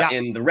Yaya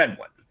in the red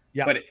one.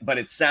 Yeah. But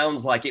it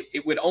sounds like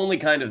it would only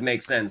kind of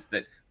make sense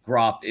that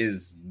Groff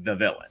is the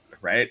villain,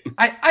 right?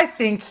 I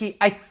think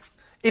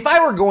if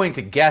I were going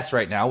to guess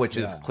right now, which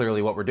is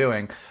clearly what we're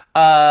doing,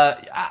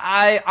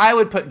 I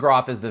would put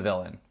Groff as the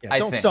villain. Yeah,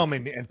 don't sell me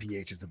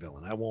NPH as the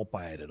villain. I won't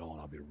buy it at all.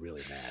 I'll be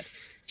really mad.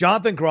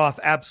 Jonathan Groff,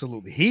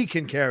 absolutely. He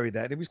can carry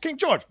that. It was King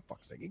George, for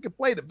fuck's sake. He can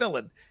play the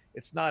villain.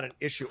 It's not an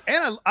issue.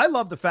 And I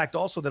love the fact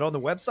also that on the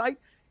website,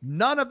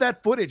 none of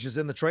that footage is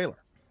in the trailer.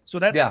 So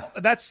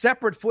that's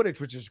separate footage,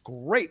 which is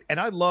great. And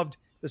I loved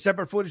the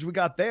separate footage we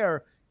got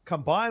there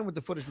combined with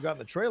the footage we got in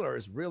the trailer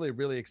is really,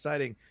 really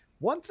exciting.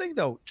 One thing,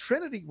 though,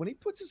 Trinity, when he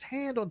puts his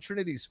hand on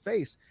Trinity's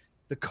face,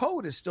 the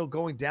code is still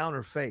going down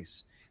her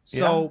face.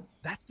 So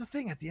that's the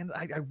thing. At the end,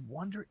 I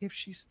wonder if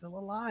she's still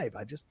alive.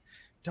 I just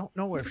don't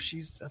know if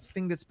she's a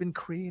thing that's been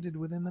created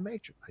within the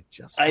Matrix.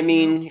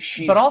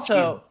 She's... But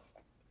also...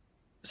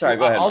 Sorry,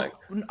 go ahead, Mike.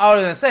 I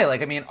was going to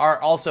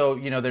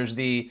say, there's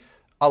the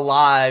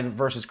alive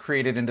versus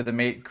created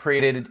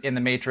in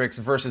the Matrix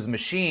versus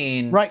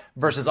machine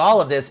versus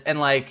all of this. And,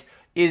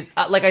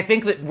 I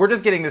think that we're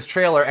just getting this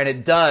trailer, and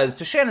it does,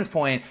 to Shannon's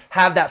point,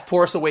 have that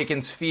Force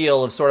Awakens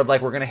feel of sort of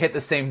like we're going to hit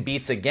the same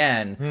beats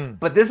again.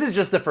 But this is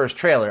just the first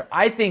trailer.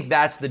 I think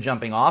that's the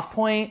jumping off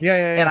point.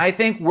 And I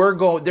think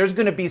there's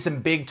going to be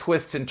some big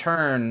twists and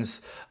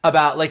turns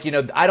about,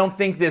 I don't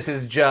think this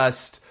is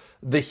just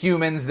the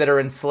humans that are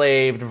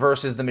enslaved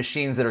versus the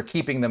machines that are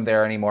keeping them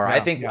there anymore. I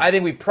think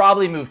we've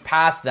probably moved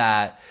past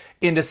that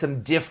into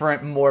some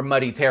different, more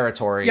muddy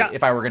territory,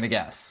 if I were going to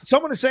guess.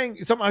 Someone is saying,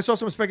 I saw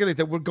someone speculate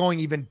that we're going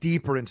even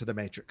deeper into the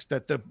Matrix,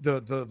 that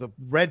the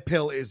red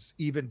pill is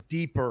even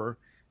deeper,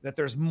 that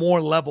there's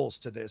more levels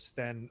to this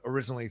than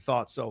originally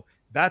thought. So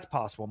that's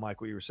possible, Mike,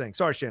 what you were saying.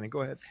 Sorry, Shannon,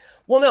 go ahead.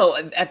 Well, no,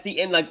 at the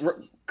end,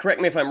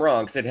 correct me if I'm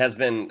wrong, because it has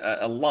been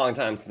a long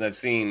time since I've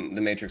seen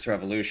The Matrix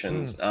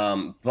Revolutions.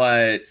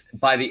 But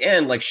by the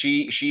end,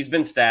 she's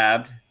been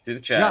stabbed through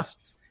the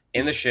chest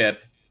in the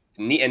ship,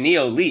 and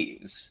Neo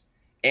leaves.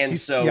 And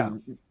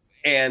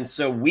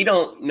so we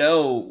don't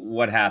know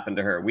what happened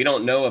to her. We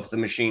don't know if the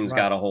machines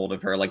got a hold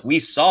of her. We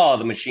saw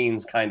the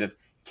machines kind of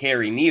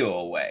carry Neo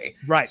away.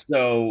 Right.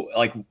 So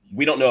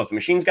we don't know if the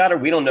machines got her.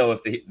 We don't know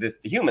if the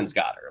humans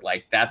got her.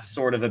 That's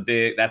sort of a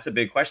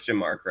big question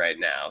mark right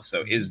now.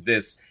 So is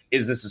this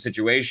a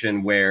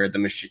situation where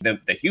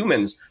the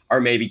humans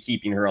are maybe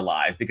keeping her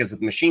alive? Because if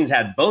the machines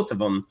had both of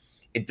them,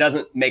 it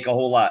doesn't make a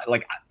whole lot,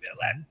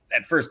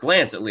 at first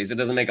glance, at least, it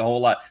doesn't make a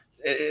whole lot.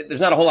 There's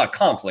not a whole lot of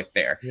conflict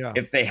there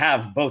if they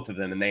have both of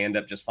them and they end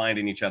up just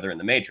finding each other in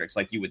the Matrix.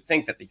 You would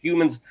think that the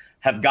humans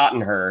have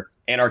gotten her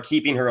and are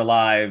keeping her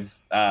alive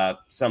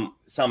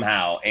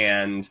somehow,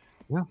 and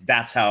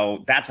that's how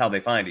they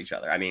find each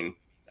other. I mean,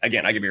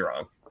 again, I could be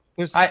wrong.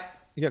 Go ahead,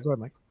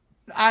 Mike.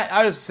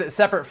 I was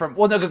separate from.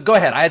 Well, no, go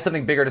ahead. I had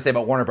something bigger to say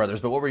about Warner Brothers,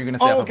 but what were you going to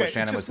say? What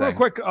Shannon was saying?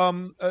 Real quick,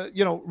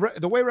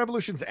 the way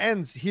Revolutions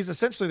ends, he's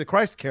essentially the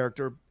Christ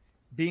character,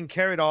 being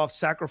carried off,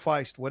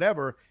 sacrificed,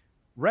 whatever.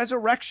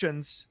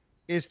 Resurrections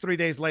is 3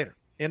 days later.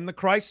 In the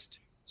Christ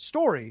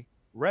story,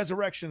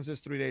 Resurrections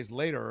is 3 days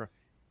later.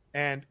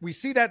 And we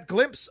see that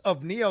glimpse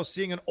of Neo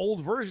seeing an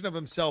old version of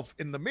himself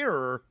in the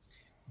mirror,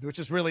 which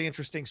is really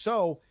interesting.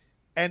 So,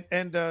 and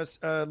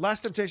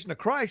Last Temptation of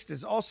Christ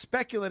is all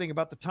speculating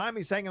about the time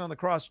he's hanging on the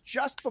cross.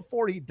 Just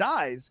before he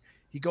dies,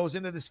 he goes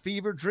into this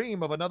fever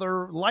dream of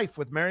another life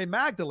with Mary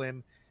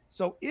Magdalene.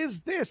 So is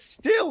this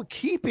still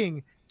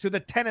keeping to the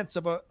tenets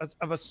of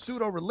a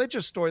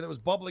pseudo-religious story that was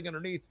bubbling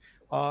underneath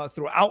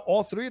throughout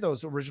all three of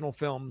those original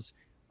films,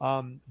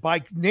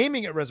 by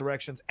naming it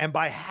Resurrections and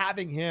by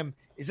having him?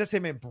 Is this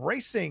him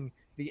embracing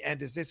the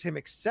end? Is this him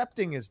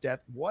accepting his death?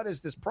 What is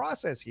this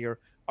process here?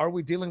 Are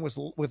we dealing with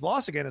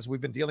loss again, as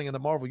we've been dealing in the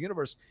Marvel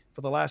Universe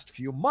for the last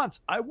few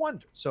months? I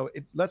wonder. So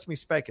it lets me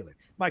speculate.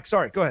 Mike,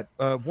 sorry, go ahead.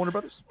 Warner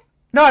Brothers?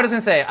 No, I was going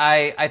to say,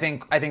 I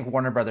think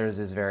Warner Brothers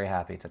is very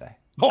happy today.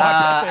 Oh,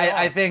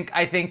 I think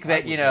that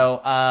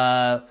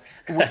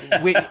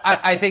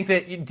I think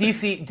that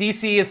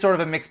DC is sort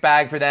of a mixed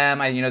bag for them.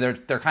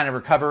 They're kind of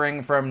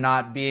recovering from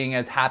not being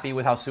as happy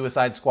with how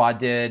Suicide Squad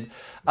did.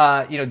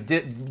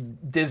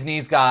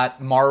 Disney's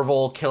got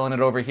Marvel killing it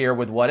over here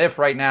with What If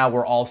right now.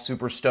 We're all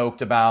super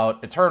stoked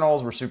about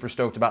Eternals. We're super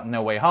stoked about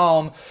No Way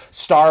Home.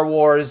 Star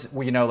Wars,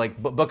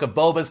 Book of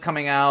Boba's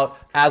coming out.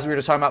 As we were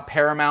just talking about,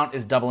 Paramount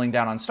is doubling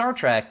down on Star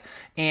Trek.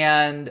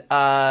 And,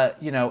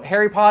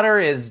 Harry Potter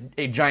is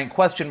a giant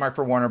question mark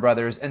for Warner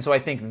Brothers. And so I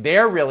think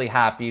they're really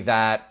happy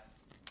that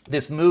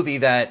this movie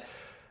that,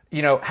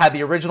 had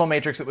the original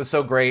Matrix that was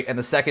so great and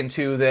the second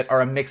two that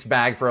are a mixed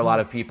bag for a lot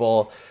of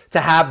people,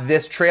 to have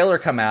this trailer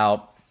come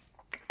out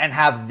and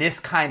have this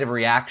kind of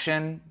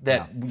reaction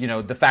that,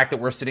 the fact that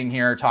we're sitting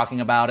here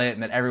talking about it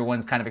and that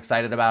everyone's kind of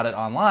excited about it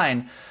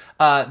online,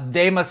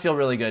 they must feel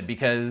really good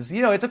because,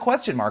 it's a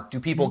question mark. Do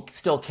people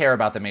still care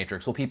about the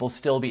Matrix? Will people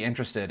still be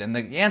interested? And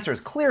the answer is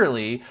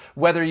clearly,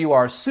 whether you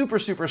are super,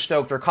 super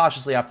stoked or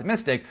cautiously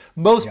optimistic,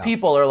 most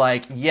people are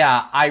like,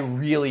 yeah, I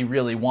really,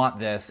 really want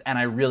this and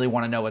I really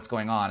want to know what's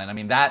going on. And I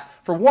mean, that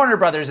for Warner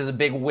Brothers is a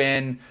big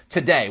win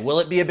today. Will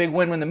it be a big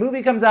win when the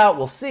movie comes out?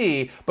 We'll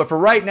see. But for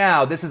right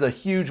now, this is a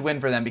huge win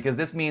for them because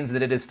this means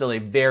that it is still a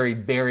very,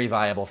 very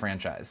viable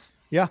franchise.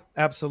 Yeah,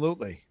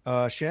 absolutely.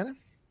 Shannon?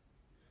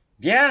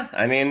 Yeah,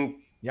 I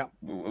mean,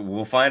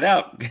 we'll find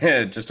out.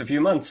 Just a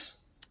few months.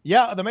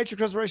 Yeah, the Matrix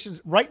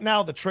Resurrections, right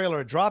now, the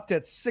trailer dropped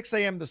at 6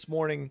 a.m. this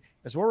morning.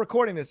 As we're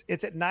recording this,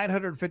 it's at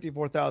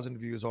 954,000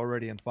 views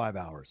already in 5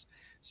 hours.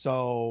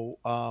 So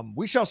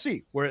we shall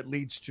see where it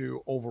leads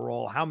to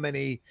overall, how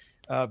many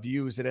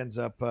views it ends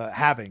up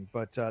having.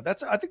 But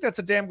I think that's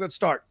a damn good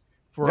start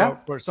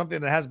for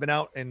something that has been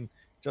out in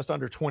just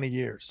under 20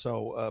 years.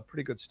 So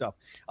pretty good stuff.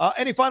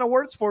 Any final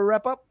words before we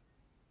wrap up?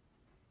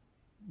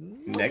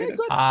 Negative.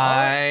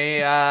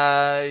 Okay,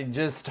 I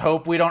just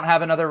hope we don't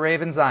have another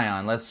Raven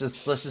Zion. Let's just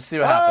see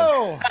what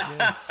happens.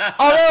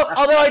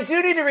 Although I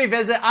do need to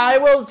revisit.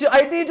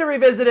 I need to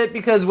revisit it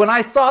because when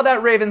I saw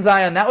that Raven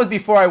Zion, that was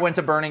before I went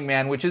to Burning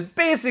Man, which is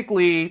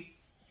basically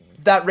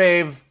that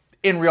rave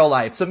in real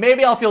life. So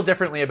maybe I'll feel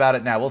differently about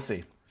it now. We'll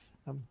see.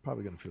 I'm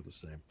probably going to feel the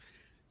same.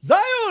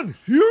 Zion,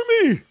 hear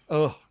me.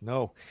 Oh,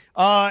 no.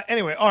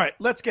 Anyway, all right,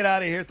 let's get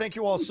out of here. Thank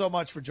you all so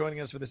much for joining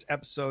us for this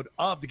episode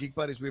of the Geek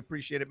Buddies. We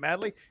appreciate it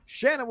madly.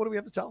 Shannon, what do we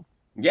have to tell them?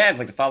 Yeah, if you'd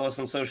like to follow us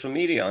on social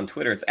media, on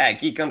Twitter, it's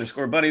at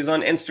 @geek_buddies,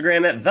 on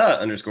Instagram at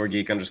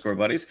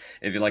 @the_geek_buddies.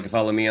 If you'd like to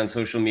follow me on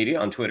social media,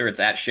 on Twitter,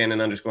 it's at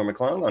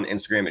 @Shannon_McClung, on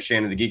Instagram at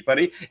Shannon the Geek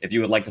Buddy. If you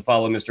would like to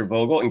follow Mr.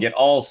 Vogel and get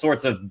all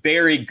sorts of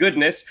berry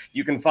goodness,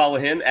 you can follow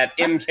him at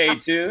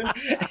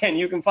MKToon, and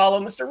you can follow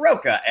Mr.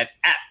 Roca at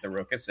The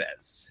Roca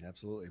Says.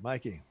 Absolutely.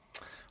 Mikey.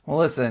 Well,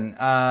 listen,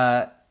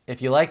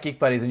 if you like Geek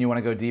Buddies and you want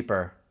to go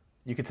deeper,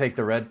 you could take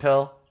the red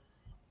pill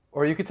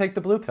or you could take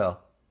the blue pill.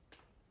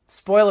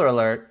 Spoiler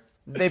alert.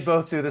 They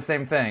both do the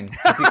same thing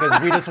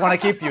because we just want to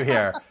keep you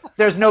here.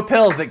 There's no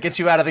pills that get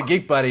you out of the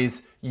Geek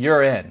Buddies.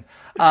 You're in.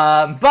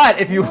 But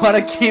if you want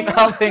to keep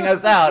helping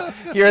us out,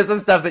 here's some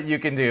stuff that you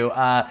can do.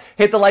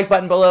 Hit the like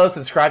button below,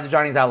 subscribe to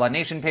Johnny's Outlaw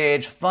Nation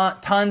page,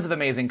 tons of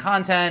amazing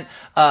content,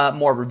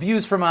 more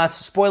reviews from us,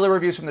 spoiler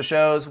reviews from the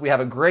shows. We have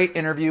a great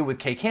interview with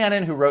Kay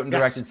Cannon, who wrote and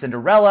directed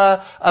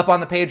Cinderella, up on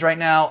the page right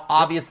now.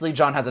 Obviously,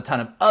 John has a ton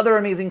of other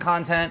amazing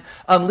content.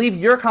 Leave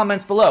your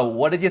comments below.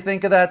 What did you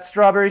think of that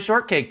strawberry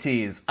shortcake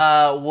tease?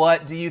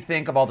 What do you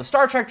think of all the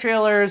Star Trek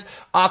trailers,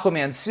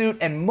 Aquaman suit,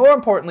 and more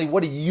importantly,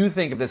 what do you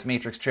think of this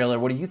Matrix trailer?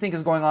 What do you think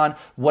is going on?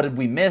 What did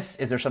we miss?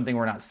 Is there something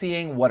we're not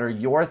seeing? What are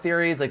your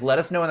theories? Let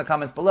us know in the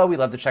comments below. We'd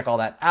love to check all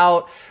that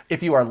out.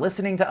 If you are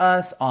listening to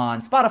us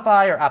on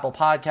Spotify or Apple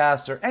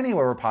Podcasts or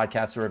anywhere where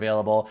podcasts are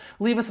available,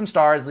 leave us some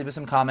stars, leave us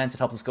some comments. It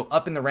helps us go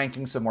up in the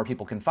rankings so more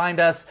people can find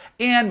us.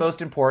 And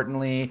most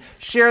importantly,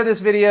 share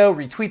this video,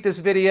 retweet this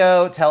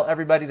video, tell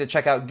everybody to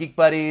check out Geek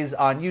Buddies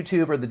on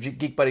YouTube or the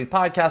Geek Buddies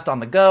podcast on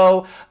the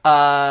go.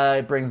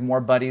 It brings more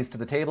buddies to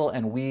the table,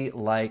 and we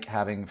like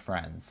having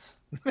friends.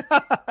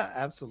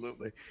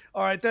 Absolutely.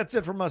 All right, that's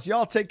it from us.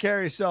 Y'all take care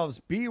of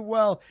yourselves. Be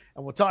well,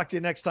 and we'll talk to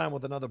you next time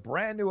with another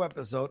brand new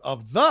episode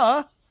of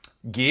the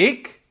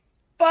Geek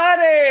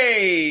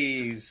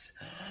Buddies.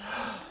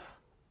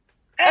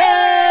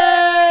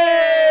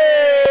 Hey!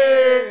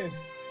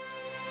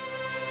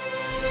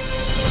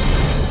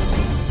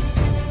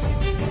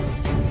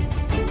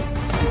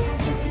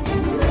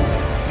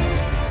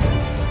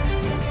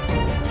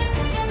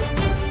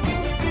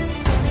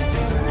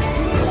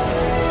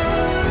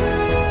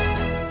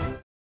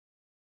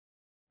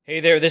 Hey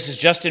there, this is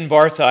Justin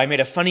Bartha. I made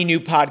a funny new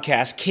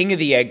podcast, King of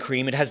the Egg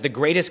Cream. It has the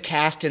greatest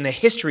cast in the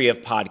history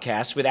of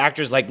podcasts with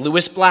actors like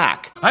Louis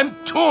Black. I'm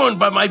torn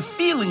by my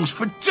feelings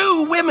for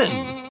two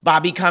women.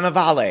 Bobby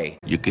Cannavale.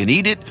 You can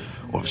eat it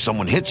Or if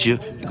someone hits you,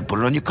 you can put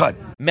it on your cut.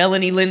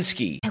 Melanie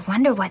Linsky, I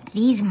wonder what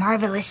these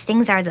marvelous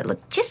things are that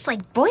look just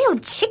like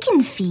boiled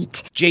chicken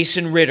feet.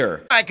 Jason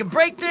Ritter, I can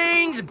break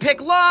things and pick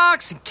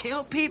locks and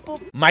kill people.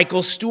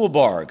 Michael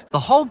Stuhlbarg, The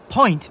whole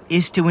point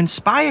is to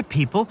inspire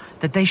people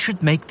that they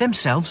should make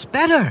themselves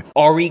better.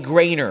 Ari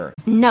Grainer,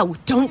 No,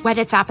 don't whet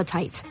its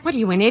appetite. What are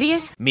you, an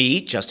idiot? me,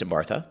 Justin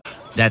Bartha,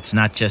 That's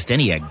not just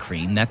any egg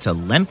cream, that's a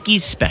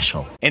Lemke's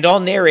special. and all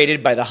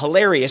narrated by the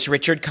hilarious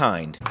Richard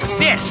Kind.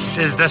 This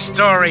is the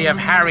story of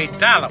Harry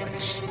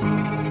Dalowitz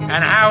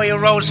and how he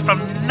rose from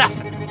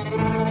nothing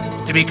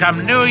to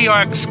become New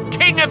York's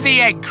King of the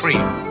Egg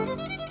Cream.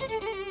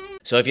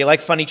 So if you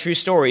like funny true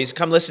stories,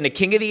 come listen to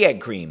King of the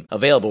Egg Cream,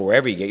 available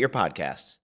wherever you get your podcasts.